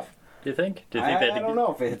good stuff. Do you think? Do you think I they had to don't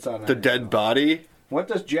know if it hits on that. The dead body? What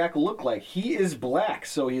does Jack look like? He is black,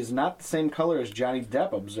 so he is not the same color as Johnny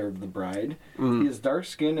Depp, observed the bride. He is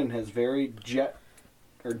dark-skinned and has very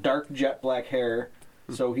dark jet black hair,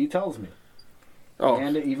 so he tells me. Oh,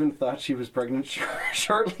 Amanda even thought she was pregnant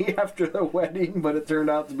shortly after the wedding, but it turned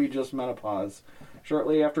out to be just menopause.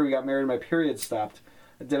 Shortly after we got married, my period stopped.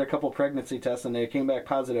 I did a couple pregnancy tests, and they came back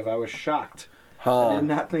positive. I was shocked. I did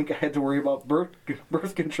not think I had to worry about birth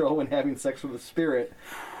control when having sex with a spirit.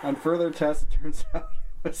 On further tests, it turns out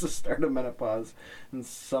it was the start of menopause, and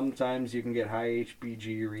sometimes you can get high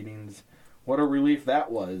HBG readings. What a relief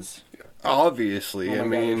that was. obviously. Oh my I God,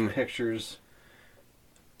 mean, those pictures.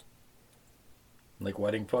 Like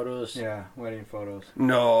wedding photos? Yeah, wedding photos.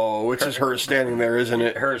 no, it's just her standing there, isn't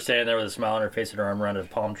it? Her standing there with a smile on her face and her arm around a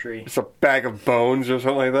palm tree. It's a bag of bones or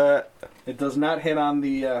something like that. It does not hit on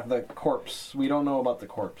the corpse. We don't know about the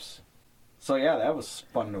corpse. So yeah, that was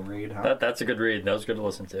fun to read, huh? That's a good read. That was good to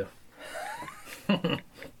listen to.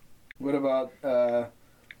 What about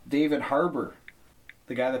David Harbour,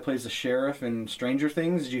 the guy that plays the sheriff in Stranger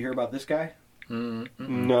Things? Did you hear about this guy?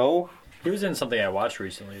 No. He was in something I watched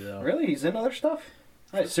recently, though. Really? He's in other stuff?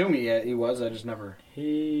 I assume he was. I just never...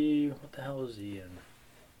 What the hell was he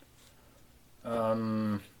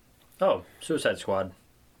in? Suicide Squad.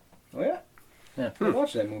 Oh, yeah? Yeah. I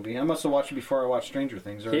watched that movie. I must have watched it before I watched Stranger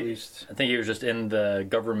Things, or at least... I think he was just in the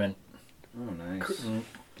government Oh, nice.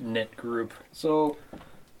 knit group. So,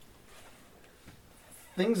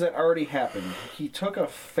 things that already happened. He took a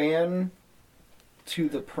fan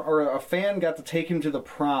to a fan got to take him to the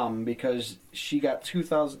prom because she got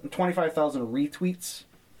 25,000 retweets,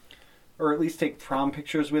 or at least take prom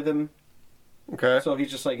pictures with him. Okay. So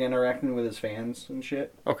he's just like interacting with his fans and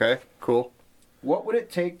shit. Okay, cool. What would it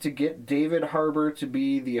take to get David Harbour to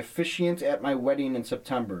be the officiant at my wedding in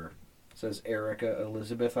September? Says Erica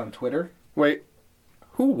Elizabeth on Twitter. Wait,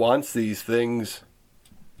 who wants these things?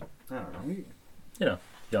 I don't know. You know,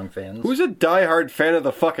 young fans. Who's a diehard fan of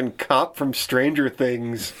the fucking cop from Stranger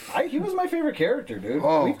Things? He was my favorite character, dude.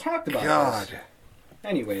 Oh, We've talked about God. this.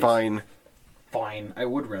 Anyways. Fine. I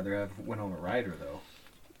would rather have Winona Ryder, though.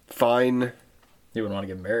 Fine. You wouldn't want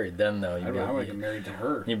to get married then, though. I would get married to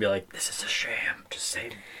her. You'd be like, this is a sham. Just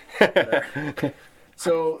save me.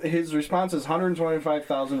 So his response is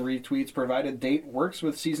 125,000 retweets. Provided date works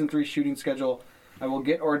with season 3 shooting schedule. I will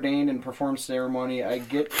get ordained and perform ceremony. I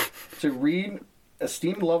get to read a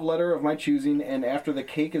steamed love letter of my choosing, and after the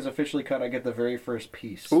cake is officially cut, I get the very first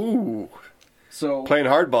piece. Ooh, So, playing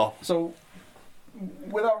hardball. so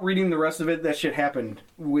without reading the rest of it, that shit happened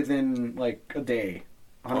within like a day.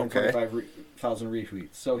 125,000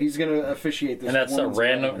 retweets. So he's gonna officiate this. And that's a woman's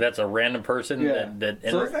random. wedding. That's a random person. Yeah. That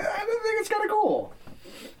So I think it's kind of cool.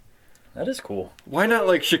 that is cool. Why not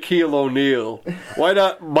like Shaquille O'Neal? Why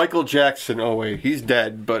not Michael Jackson? Oh wait, he's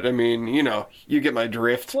dead. But I mean, you know, you get my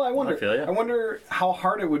drift. Well, I wonder. I feel ya. I wonder how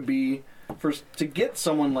hard it would be to get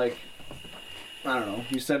someone like, I don't know.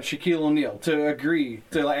 You said Shaquille O'Neal to agree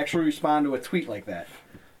to actually respond to a tweet like that.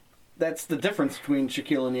 That's the difference between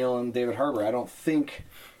Shaquille O'Neal and David Harbour. I don't think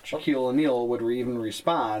Shaquille O'Neal would even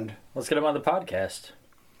respond. Let's get him on the podcast.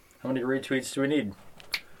 How many retweets do we need?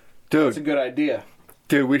 That's a Dude, good idea.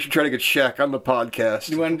 we should try to get Shaq on the podcast.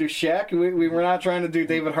 You want to do Shaq? We were not trying to do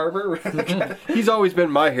David Harbour. He's always been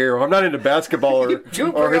my hero. I'm not into basketball or do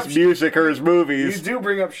or bring his up- music or his You movies. do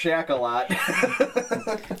bring up Shaq a lot.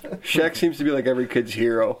 Shaq seems to be like every kid's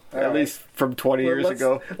hero, All at right. least from 20 years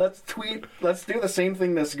ago. Let's tweet. Let's do the same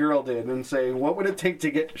thing this girl did and say, what would it take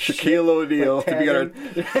to get Shaquille O'Neal to be on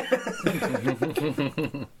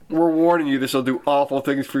our. We're warning you, this will do awful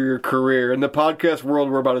things for your career. In the podcast world,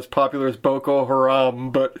 we're about as popular as Boko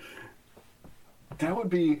Haram, but That would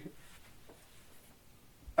be.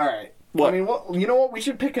 All right. What? I mean, you know what? We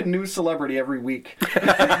should pick a new celebrity every week.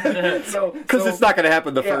 Because it's not going to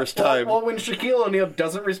happen the first time. Well, when Shaquille O'Neal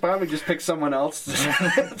doesn't respond, we just pick someone else.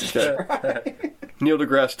 To try. Neil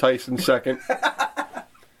deGrasse Tyson second.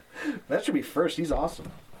 That should be first. He's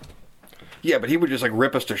awesome. Yeah, but he would just like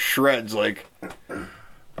rip us to shreds, like,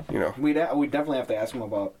 you know. We'd definitely have to ask him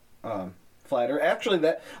about flat Earth. Actually,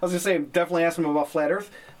 I was gonna say definitely ask him about flat Earth.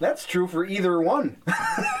 That's true for either one.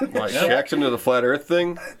 Like Shaq's into the flat Earth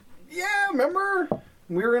thing. Yeah, remember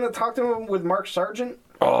we were gonna talk to him with Mark Sargent,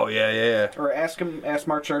 Oh yeah. or ask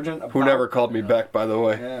Mark Sargent about, Who never called me back, by the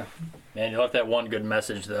way. Yeah. Man, you left that one good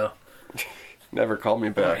message though. Never called me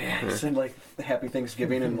back. Said like Happy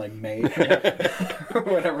Thanksgiving in like May, or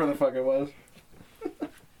whatever the fuck it was.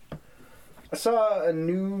 I saw a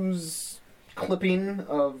news clipping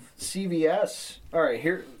of CVS. All right,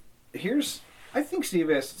 here's. I think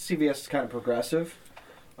CVS is kind of progressive.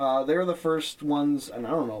 They're the first ones, and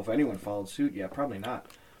I don't know if anyone followed suit yet. Probably not.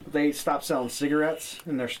 But they stopped selling cigarettes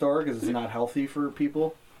in their store because it's not healthy for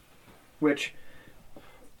people. Which,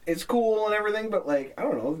 it's cool and everything, but like I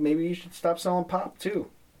don't know. Maybe you should stop selling pop too.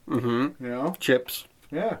 Mm-hmm. You know? Chips,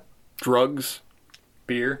 Yeah. drugs.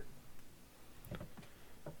 Beer.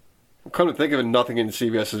 Come to think of it, nothing in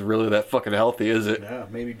CVS is really that fucking healthy, is it? Yeah.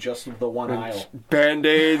 Maybe just the one aisle.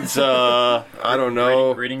 Band-Aids, I don't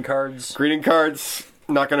know. Greeting cards. Greeting cards,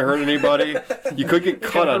 not gonna hurt anybody. You could get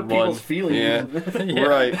cut Hurt on one. people's feelings. Yeah,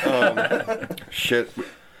 right. Shit.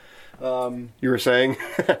 You were saying?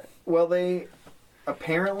 Well, they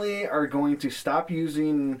apparently are going to stop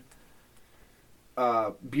using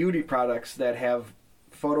beauty products that have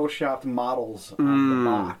photoshopped models on the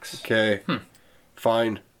box. Okay.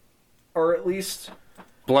 Fine. Or at least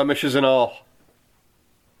Blemishes and all.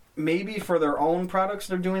 maybe for their own products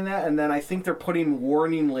they're doing that, and then I think they're putting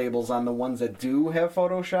warning labels on the ones that do have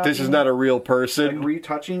Photoshop. This is not a real like person.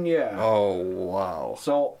 retouching, yeah. Oh, wow.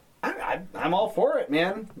 So I'm all for it,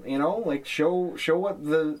 man. You know, like show what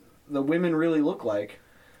the women really look like.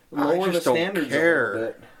 Lower just the don't standards care. a little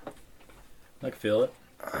bit. I can feel it.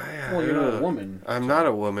 Well, you're not a woman. I'm not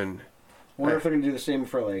a woman. I wonder if they're gonna do the same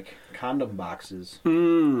for like condom boxes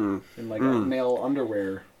Hmm. and like male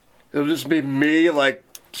underwear. It'll just be me, like,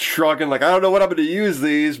 shrugging, like, I don't know what I'm going to use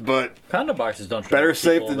these, but Condom boxes don't. Better show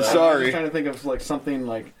safe people than that- I'm sorry. just trying to think of like something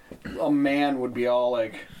like a man would be all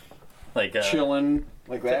like Like chilling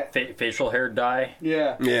like that. facial hair dye.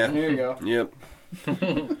 Yeah. Yeah. There you go. Yep.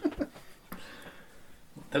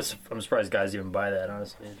 I'm surprised guys even buy that.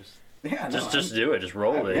 Honestly, Yeah. just do it. Just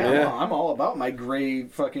roll it. Yeah, Yeah. no, I'm all about my gray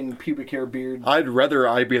fucking pubic hair beard. I'd rather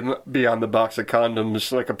be on the box of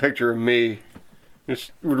condoms, like a picture of me.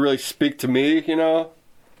 It would really speak to me, you know,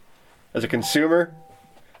 as a consumer.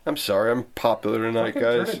 I'm sorry, I'm popular tonight, Fucking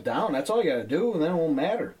turn guys. it down. That's all you gotta do, and then it won't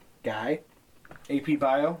matter, guy. AP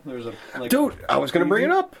Bio. There's a Dude, I was gonna bring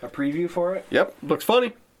it up. A preview for it. Yep, looks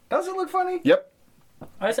funny. Does it look funny? Yep.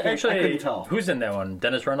 Actually, I couldn't tell. who's in that one?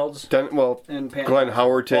 Dennis Reynolds. And Pat Glenn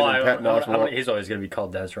Howerton Well, and Pat Oswalt. he's always going to be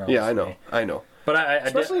called Dennis Reynolds. Yeah, I to know. me. I know. But I did,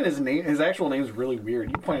 Especially in his name, his actual name is really weird.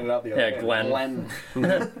 You pointed out the other Yeah, day. Glenn.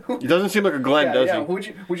 He doesn't seem like a Glenn, does he?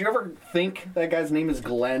 Would you ever think that guy's name is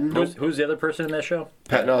Glenn? who's the other person in that show?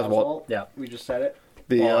 Pat Oswalt. Yeah. We just said it.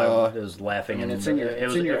 The I was laughing, and it's in your-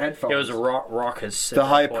 it's in your headphones. It was raucous. the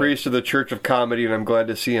high priest of the Church of Comedy, and I'm glad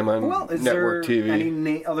to see him on Well, is network there TV.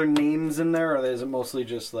 any other names in there, or is it mostly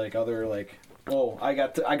just like other like, oh, I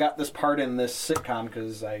got this part in this sitcom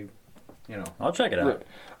because I'll check it out.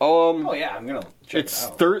 Oh yeah, I'm gonna check It's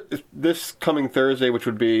it out. this coming Thursday, which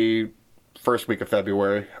would be first week of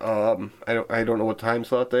February. I don't know what time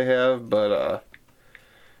slot they have, but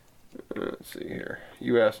let's see here.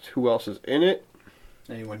 You asked who else is in it.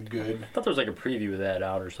 Anyone good? I thought there was like a preview of that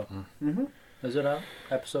out or something. Mm-hmm. Is it out?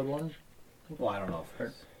 Episode 1? Well, I don't know.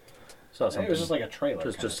 Saw It something. was just like a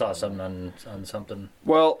trailer. Just saw something on something.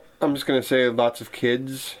 Well, I'm just gonna say lots of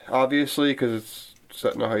kids, obviously, because it's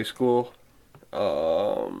set in a high school.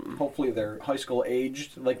 Hopefully they're high school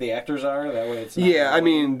aged, like the actors are. That way it's not Yeah, I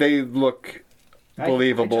mean they look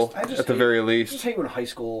believable I just at the hate- very I just least. hate when high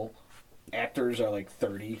school actors are like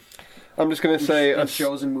 30 I'm just gonna say in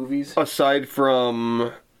shows and movies. aside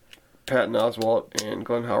from Patton Oswalt and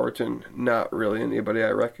Glenn Howerton, not really anybody I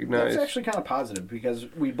recognize. That's actually kind of positive because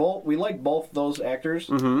we like both those actors,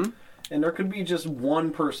 Mm-hmm. and there could be just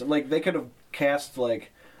one person. Like they could have cast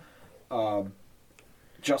like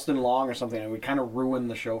Justin Long or something, and it would kind of ruin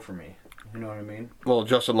the show for me. You know what I mean? Well,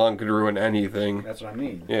 Justin Long could ruin anything. That's what I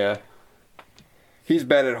mean. Yeah. He's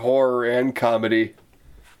bad at horror and comedy.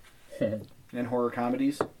 And horror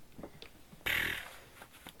comedies.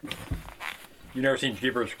 You've never seen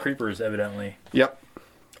Jeepers Creepers, evidently. Yep.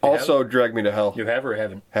 Also, Drag Me to Hell. You have or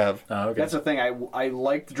haven't? Have. Oh, okay. That's the thing. I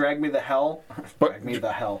liked Drag Me to Hell. But-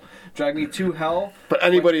 Drag Me to Hell. But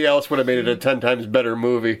anybody else would have made it a 10 times better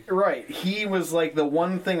movie. Right. He was like the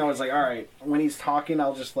one thing I was like, all right, when he's talking,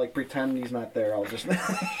 I'll just like pretend he's not there. I'll just,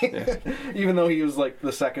 even though he was like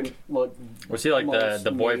the second. Like, Was he like most the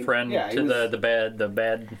main- boyfriend Yeah, he to was- the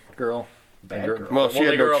bad girl? Bad The girl. Well, she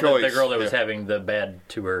had the no girl choice. The girl that was Yeah. having the bad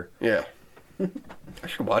to her. Yeah. I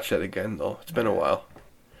should watch that again, though. It's been a while.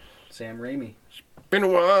 Sam Raimi. Been a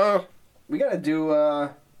while. We gotta do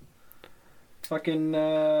fucking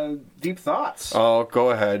deep thoughts. Oh,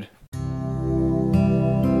 go ahead.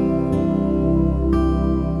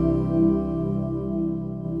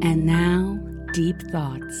 And now, Deep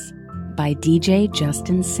Thoughts by DJ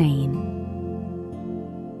Justin Sane.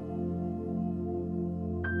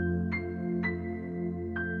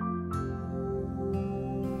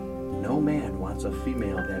 No man wants a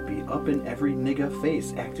female that be up in every nigga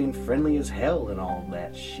face, acting friendly as hell and all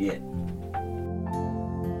that shit.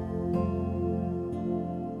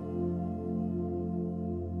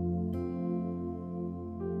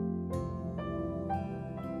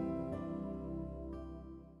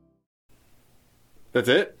 That's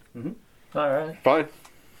it? All right. Fine.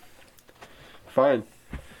 Fine.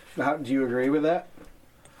 Do you agree with that?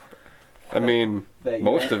 I mean, That you-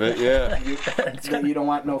 most of it, yeah. That you don't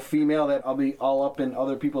want no female that I'll be all up in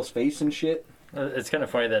other people's face and shit? It's kind of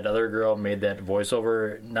funny that other girl made that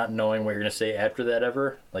voiceover, not knowing what you're gonna say after that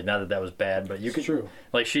ever. Like, not that that was bad, but you It's could. true.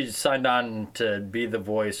 Like, she signed on to be the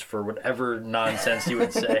voice for whatever nonsense you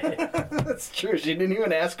would say. That's true. She didn't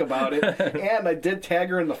even ask about it. And I did tag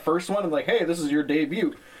her in the first one. I'm like, hey, this is your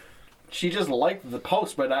debut. She just liked the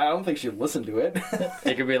post, but I don't think she listened to it.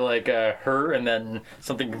 It could be like her and then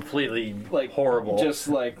something completely like horrible. Just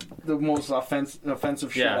like the most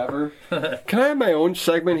offensive shit Yeah. ever. Can I have my own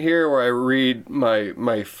segment here where I read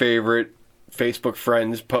my favorite Facebook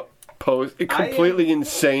friends post, completely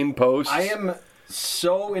insane posts? I am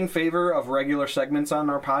so in favor of regular segments on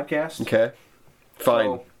our podcast. Okay.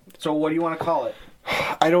 Fine. So what do you want to call it?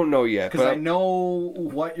 I don't know yet. Because But I know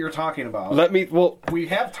what you're talking about. well, We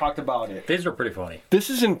have talked about it. These are pretty funny. this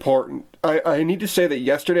is important. I need to say that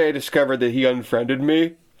yesterday I discovered that he unfriended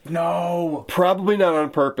me. No. Probably not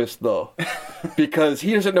on purpose, though. Because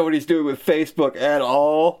he doesn't know what he's doing with Facebook at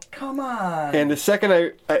all. Come on. And the second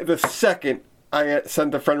I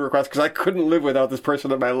sent the friend request, because I couldn't live without this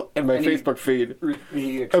person in my And he- Facebook feed.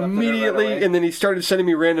 He accepted it Immediately, right away. and then he started sending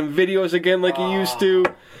me random videos again like he used to.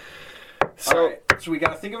 So All right, so we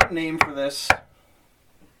got to think of a name for this.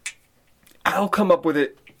 I'll come up with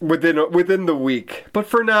it within the week. But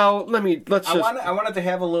for now, let's I just want it to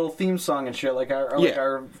have a little theme song and shit, like our Yeah.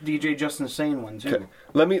 our DJ Justin Sane one too. okay.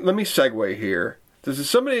 Let me segue here. This is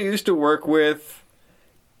somebody I used to work with.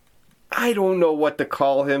 I don't know what to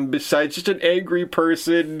call him besides just an angry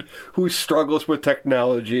person who struggles with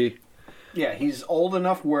technology. Yeah, he's old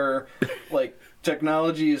enough where like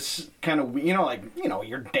technology is kind of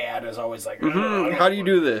your dad is always like, How do you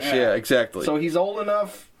do this? Yeah, exactly. So he's old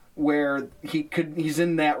enough where he's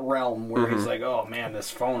in that realm where he's like, oh man,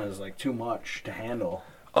 this phone is like too much to handle.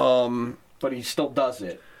 But he still does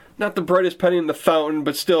it. Not the brightest penny in the fountain,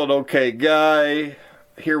 but still an okay guy.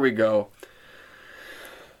 Here we go.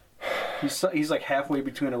 He's like halfway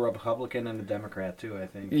between a Republican and a Democrat too, I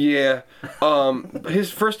think. Yeah.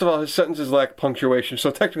 First of all, his sentences lack punctuation,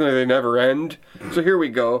 so technically they never end. So here we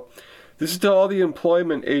go. This is to all the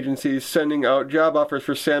employment agencies sending out job offers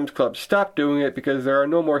for Sam's Club. Stop doing it because there are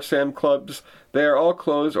no more Sam Clubs. They are all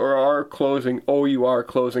closed or are closing. Oh, you are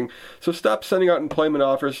closing. So stop sending out employment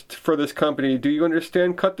offers for this company. Do you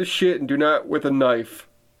understand? Cut the shit and do not with a knife.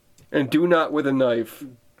 And do not with a knife.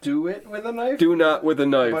 Do it with a knife? Do not with a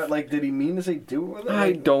knife. But, like, did he mean to say do it with a knife?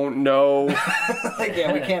 I don't know. Like,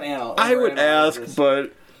 yeah, we can't analyze. I would ask,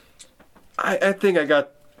 but I think I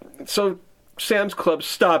got... So, Sam's Club,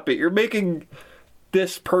 stop it. You're making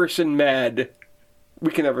this person mad.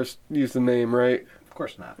 We can never use the name, right? Of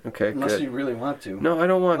course not. Okay, Unless good. you really want to. No, I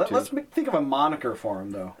don't want to. Let's think of a moniker for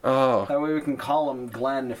him, though. Oh. That way we can call him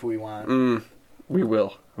Glenn if we want. We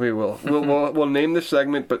will. We'll name the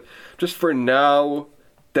segment, but just for now,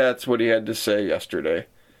 that's what he had to say yesterday.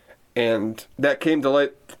 And that came to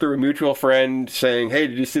light through a mutual friend saying, hey,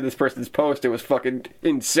 did you see this person's post? It was fucking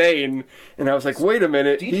insane. And I was like, wait a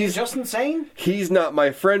minute. He's just insane? He's not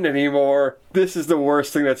my friend anymore. This is the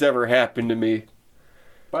worst thing that's ever happened to me.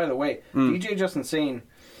 By the way, DJ Just Insane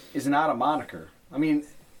is not a moniker. I mean,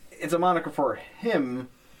 it's a moniker for him,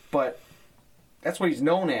 but that's what he's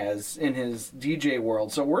known as in his DJ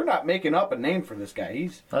world. So we're not making up a name for this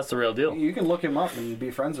guy. That's the real deal. You can look him up and be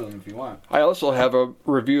friends with him if you want. I also have a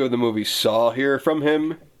review of the movie Saw here from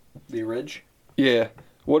him. The Ridge? Yeah.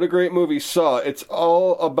 What a great movie, Saw. It's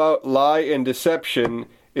all about lie and deception.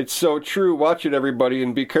 It's so true. Watch it, everybody,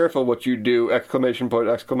 and be careful what you do! Exclamation point,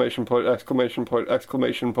 exclamation point, exclamation point,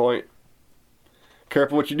 exclamation point.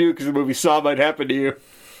 Careful what you do, because the movie Saw might happen to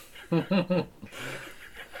you.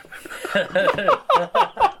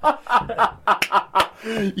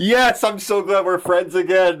 Yes, I'm so glad we're friends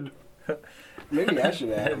again. Maybe I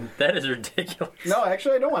should add him. That is ridiculous. No,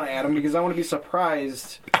 actually, I don't want to add him because I want to be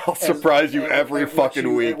surprised. I'll surprise you every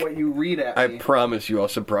fucking week. At what you read at I me. promise you, I'll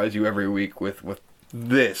surprise you every week with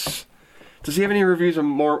this. Does he have any reviews of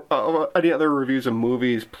any other reviews of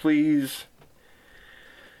movies, please?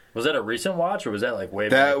 Was that a recent watch, or was that like way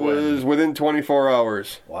back? That was within 24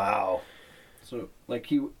 hours. Wow. So, like,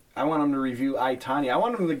 I want him to review I, Tonya. I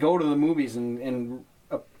want him to go to the movies and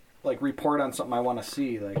like, report on something I want to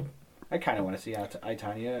see. Like, I kind of want to see I,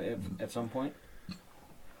 Tonya at some point. A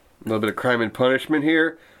little bit of Crime and Punishment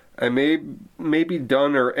here. I may be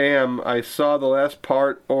done or am. I saw the last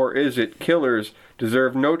part, or is it? Killers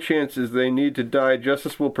deserve no chances. They need to die.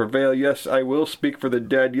 Justice will prevail. Yes, I will speak for the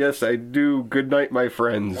dead. Yes, I do. Good night, my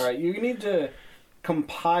friends. All right, you need to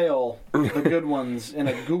compile the good ones in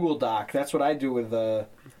a Google Doc. That's what I do with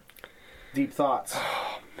Deep Thoughts.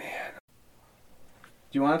 Oh, man.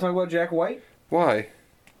 Do you want to talk about Jack White? Why?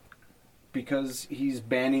 Because he's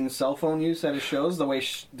banning cell phone use at his shows the way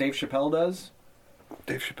Dave Chappelle does.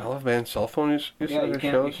 Dave Chappelle have banned cell phone use Yeah, at you his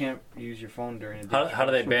can't shows? use your phone during a Dave How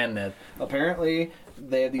do they Chappelle show. ban that? Apparently,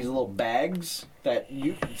 they have these little bags that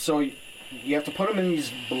you have to put them in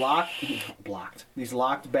these these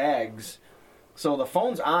locked bags. So the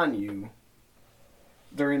phone's on you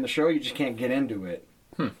during the show. You just can't get into it.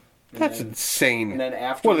 That's insane. And then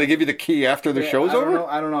after, What, do they give you the key after the show's over?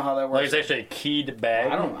 I don't know how that Like works. it's actually a keyed bag.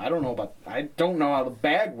 I don't know how the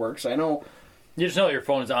bag works. I know You just know your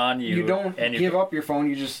phone's on you. you don't and give up your phone.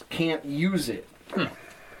 You just can't use it.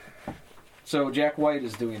 So Jack White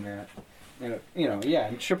is doing that. And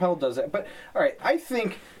Chappelle does that. But all right, I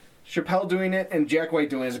think Chappelle doing it and Jack White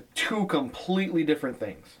doing it is two completely different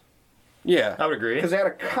things. Yeah. I would agree. Because at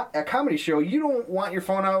a comedy show, you don't want your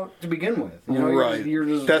phone out to begin with. You know, Right. You're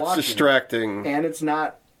just That's watching it. distracting. And it's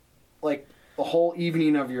not like a whole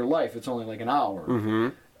evening of your life. It's only like an hour. Mm-hmm.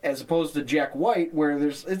 As opposed to Jack White, where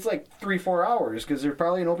it's like 3-4 hours because there's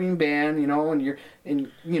probably an opening band, Yeah.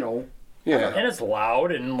 And it's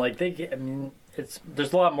loud and like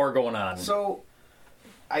there's a lot more going on. So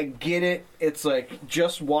I get it. It's like,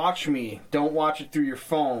 just watch me. Don't watch it through your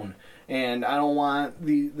phone. And I don't want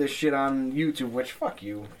this shit on YouTube, which fuck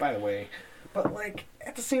you, by the way. But like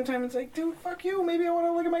at the same time, it's like, dude, fuck you. Maybe I want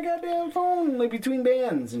to look at my goddamn phone like between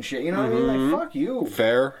bands and shit. You know what I mean? Like, fuck you.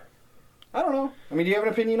 Fair. I don't know. I mean, do you have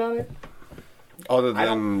an opinion on it? Other I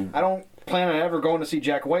than... don't plan on ever going to see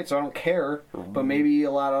Jack White, so I don't care. But maybe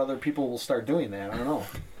a lot of other people will start doing that. I don't know.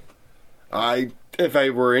 If I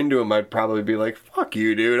were into him, I'd probably be like, fuck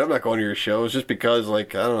you, dude. I'm not going to your shows just because,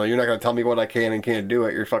 like, I don't know, you're not going to tell me what I can and can't do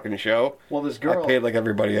at your fucking show. Well, this I girl paid like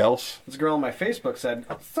everybody else. on my Facebook said,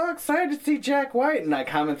 I'm so excited to see Jack White. And I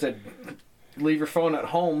commented, leave your phone at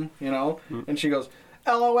home, you know? And she goes,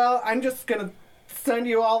 LOL, I'm just going to send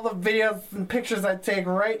you all the videos and pictures I take,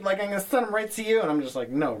 right? Like, I'm going to send them right to you. And I'm just like,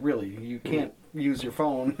 no, really, you can't use your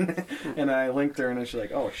phone. And I linked her, and she's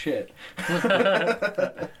like, oh, shit.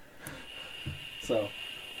 So.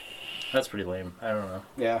 That's pretty lame. I don't know.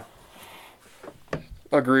 Yeah.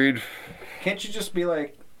 Agreed. Can't you just be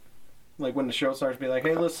like when the show starts, be like,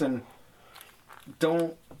 hey, listen,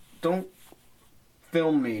 don't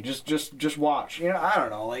film me. Just watch. You know, I don't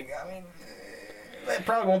know. Like, I mean, it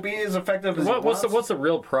probably won't be as effective as What's the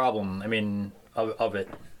real problem? I mean, of it.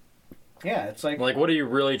 Yeah, it's like what are you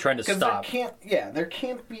really trying to stop? There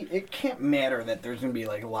can't be. It can't matter that there's gonna be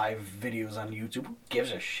like live videos on YouTube. Who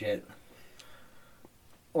gives a shit?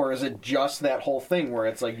 Or is it just that whole thing where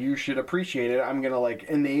it's like you should appreciate it? I'm gonna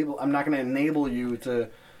I'm not gonna enable you to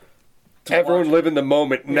Everyone live in the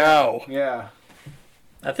moment now. Yeah.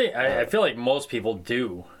 I feel like most people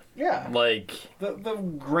do. Yeah. Like the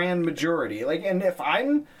grand majority. Like, and if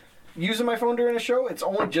I'm using my phone during a show, it's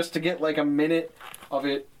only just to get like a minute of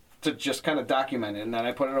it to just kind of document it, and then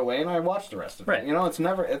I put it away and I watch the rest of it. Right. You know, it's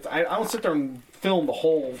never. I don't sit there and film the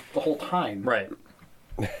whole time. Right.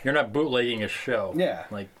 You're not bootlegging a show. Yeah.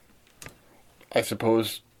 Like, I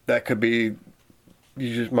suppose that could be.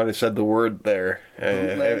 You just might have said the word there.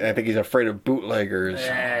 I think he's afraid of bootleggers.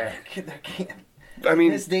 There can't. I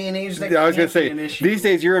mean, this day and age, that I was gonna can't be say an issue. these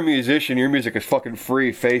days you're a musician. Your music is fucking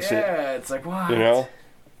free. Face it. Yeah, it's like what? You know.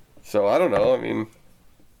 So I don't know. I mean,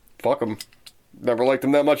 fuck them. Never liked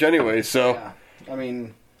them that much anyway. So Yeah. I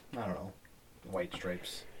mean, I don't know. White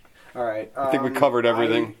Stripes. All right. I think we covered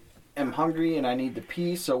everything. I am hungry and I need to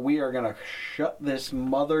pee, so we are gonna shut this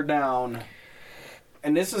mother down.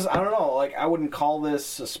 And this is, I don't know, like, I wouldn't call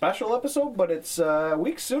this a special episode, but it's a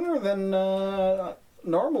week sooner than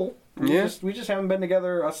normal. We just haven't been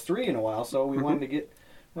together, us three, in a while, so we wanted to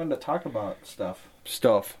talk about stuff.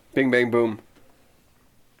 Bing, bang, boom.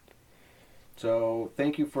 So,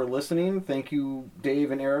 thank you for listening. Thank you, Dave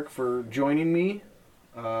and Eric, for joining me.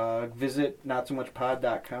 Visit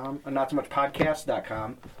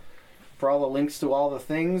nottoomuchpodcast.com for all the links to all the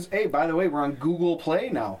things. Hey, by the way, we're on Google Play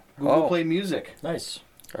now. Google Play Music. nice.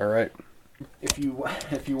 All right. If you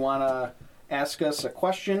want to ask us a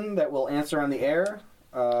question that we'll answer on the air,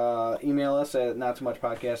 email us at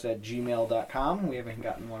nottoomuchpodcast@gmail.com. We haven't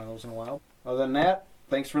gotten one of those in a while. Other than that,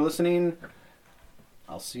 thanks for listening.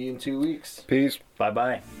 I'll see you in 2 weeks. Peace.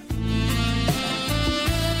 Bye-bye.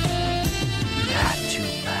 Not too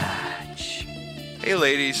much. Hey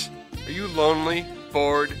ladies, are you lonely,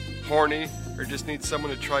 bored, horny, or just need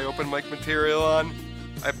someone to try open mic material on?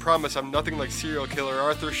 I promise I'm nothing like serial killer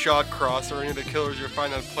Arthur Shawcross or any of the killers you'll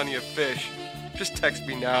find on Plenty of Fish. Just text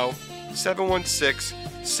me now,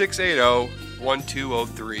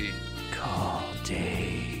 716-680-1203. Call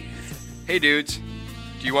Dave. Hey dudes,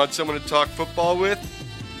 do you want someone to talk football with?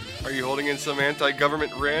 Are you holding in some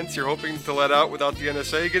anti-government rants you're hoping to let out without the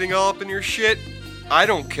NSA getting all up in your shit? I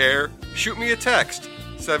don't care. Shoot me a text,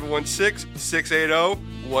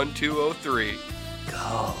 716-680-1203.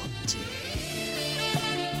 Call Dave.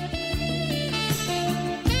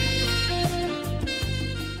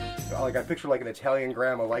 Like I picture like an Italian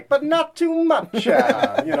grandma, like, but not too much, you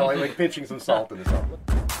know, like pinching some salt into something.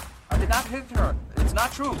 I did not hit her. It's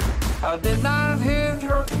not true. I did not hit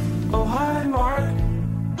her. Oh, hi, Mark.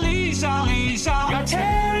 Lisa, you're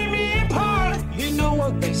tearing me apart. You know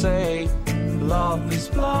what they say. Love is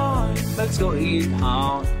blind. Let's go eat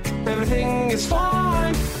out. Everything is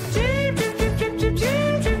fine. Jeep, jeep, jeep, jeep, jeep,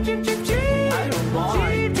 jeep, jeep, jeep, jeep, jeep. I don't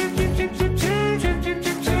mind. Jeep, jeep, jeep, jeep, jeep, jeep, jeep,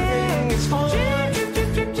 jeep, jeep. Everything is fine.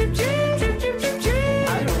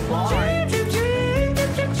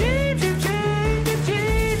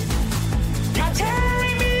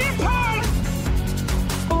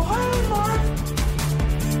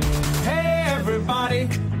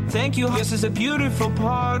 Thank you, this is a beautiful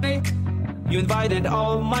party. You invited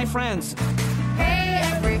all my friends. Hey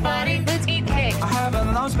everybody, let's eat cake. I have an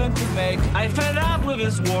announcement to make. I fed up with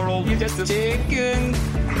this world. You're just a chicken.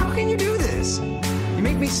 How can you do this? You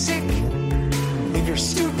make me sick. Leave your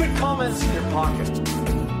stupid comments in your pocket.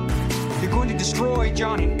 You're going to destroy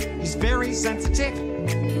Johnny. He's very sensitive.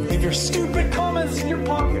 Leave your stupid comments in your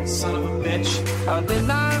pocket, son of a bitch. I did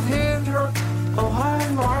not hit her. Oh, hi,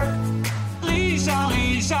 Mark. Lisa,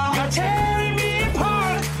 you're tearing me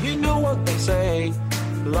apart. You know what they say.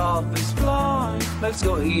 Love is blind. Let's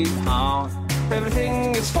go eat out.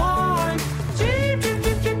 Everything is fine. Jeep, jeep,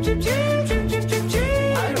 jeep, jeep, jeep, jeep, jeep, jeep, jeep,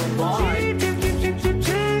 jeep. I don't mind. Jeep, jeep, jeep, jeep,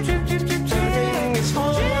 jeep, jeep, jeep, jeep, jeep. Everything is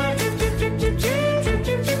fine. Jeep, jeep, jeep, jeep, jeep, jeep,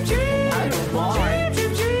 jeep, jeep, jeep. I don't mind.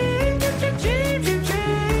 Jeep, jeep, jeep, jeep, jeep, jeep,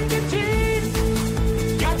 jeep, jeep, jeep.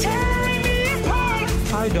 You're tearing me apart.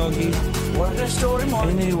 Hi, doggy. What's the story more?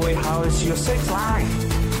 Anyway, how is your sex life?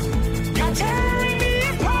 You're tearing me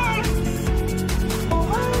apart. Oh,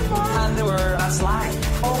 my. Underwear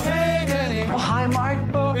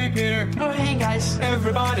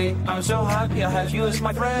everybody. I'm so happy I have you as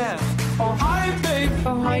my friend. Oh, hi, babe.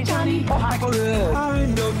 Oh, hi, Johnny. Oh, hi, good. Hi,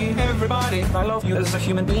 Doggy. Everybody, I love you as a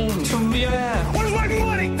human being. To me, yeah. Where's my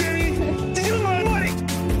money, baby? Did you my money?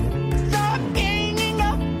 Stop ganging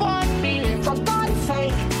up on me, for God's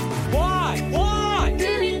sake. Why? Why?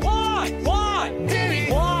 Diddy. Why? Why?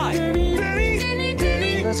 Diddy. Why? Diddy.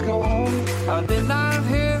 Diddy. Let's go home. I did not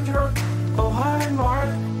hit her. Oh, hi, Mark.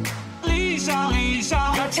 Lisa,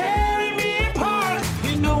 you're tearing me apart.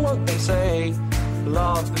 You know what they say.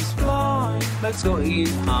 Love is blind. Let's go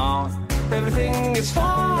eat out. Everything is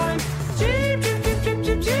fine. Jeep, jeep, jeep, jeep,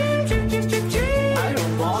 jeep, jeep, jeep, jeep, jeep, jeep. I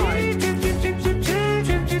don't mind. Jeep, jeep, jeep, jeep, jeep,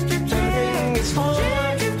 jeep, jeep, jeep, jeep. Everything is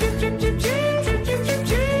fine. Jeep, jeep, jeep, jeep, jeep, jeep, jeep, jeep,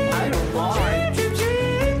 jeep. I don't mind. Jeep,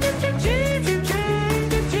 jeep, jeep, jeep, jeep, jeep,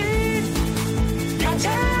 jeep, jeep, jeep. You're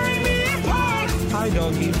tearing me apart. Hi,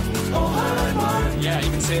 Doggy. Oh, hi, Mark. Yeah, you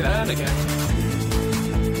can say that again.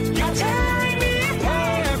 You're tearing me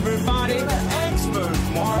apart. Everybody, the expert,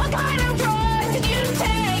 Mark. What kind of drugs did you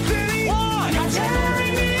take? Why? You're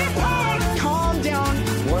tearing me apart. Calm down.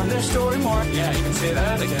 What's their story, Mark? Yeah, you can say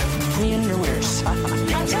that again. The underwears.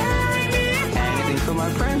 You're tearing me apart. Anything for my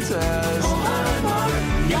princess. Oh, hi, Mark.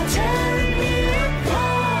 You're tearing me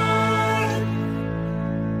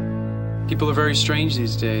apart. People are very strange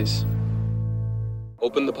these days.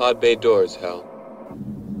 Open the pod bay doors, Hal.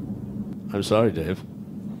 I'm sorry, Dave.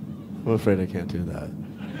 I'm afraid I can't do that.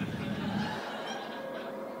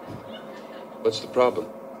 What's the problem?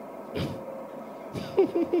 I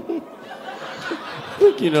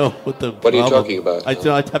think you know what the What are you talking about? I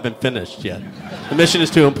haven't finished yet. The mission is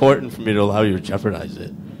too important for me to allow you to jeopardize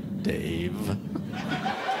it, Dave.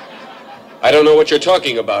 I don't know what you're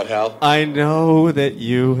talking about, Hal. I know that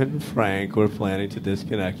you and Frank were planning to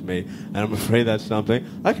disconnect me, and I'm afraid that's something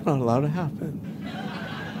I cannot allow to happen.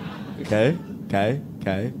 Okay?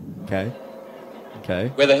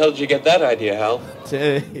 Where the hell did you get that idea, Hal?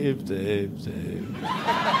 Dave.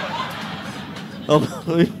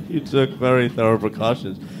 Although you took very thorough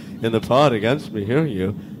precautions in the pod against me hearing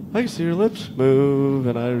you, I can see your lips move,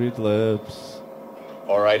 and I read lips.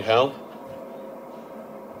 All right, Hal.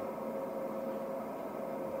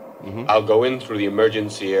 Mm-hmm. I'll go in through the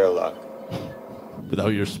emergency airlock. Without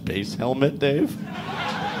your space helmet, Dave?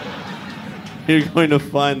 You're going to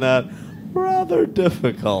find that rather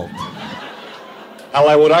difficult. Hal,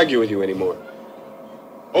 I won't argue with you anymore.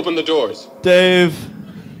 Open the doors. Dave,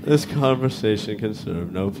 this conversation can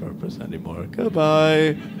serve no purpose anymore.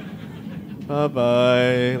 Goodbye.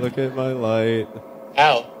 Bye-bye. Look at my light.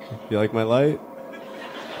 Hal. You like my light?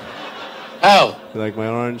 Hal. You like my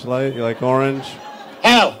orange light? You like orange?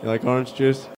 Hal. You like orange juice?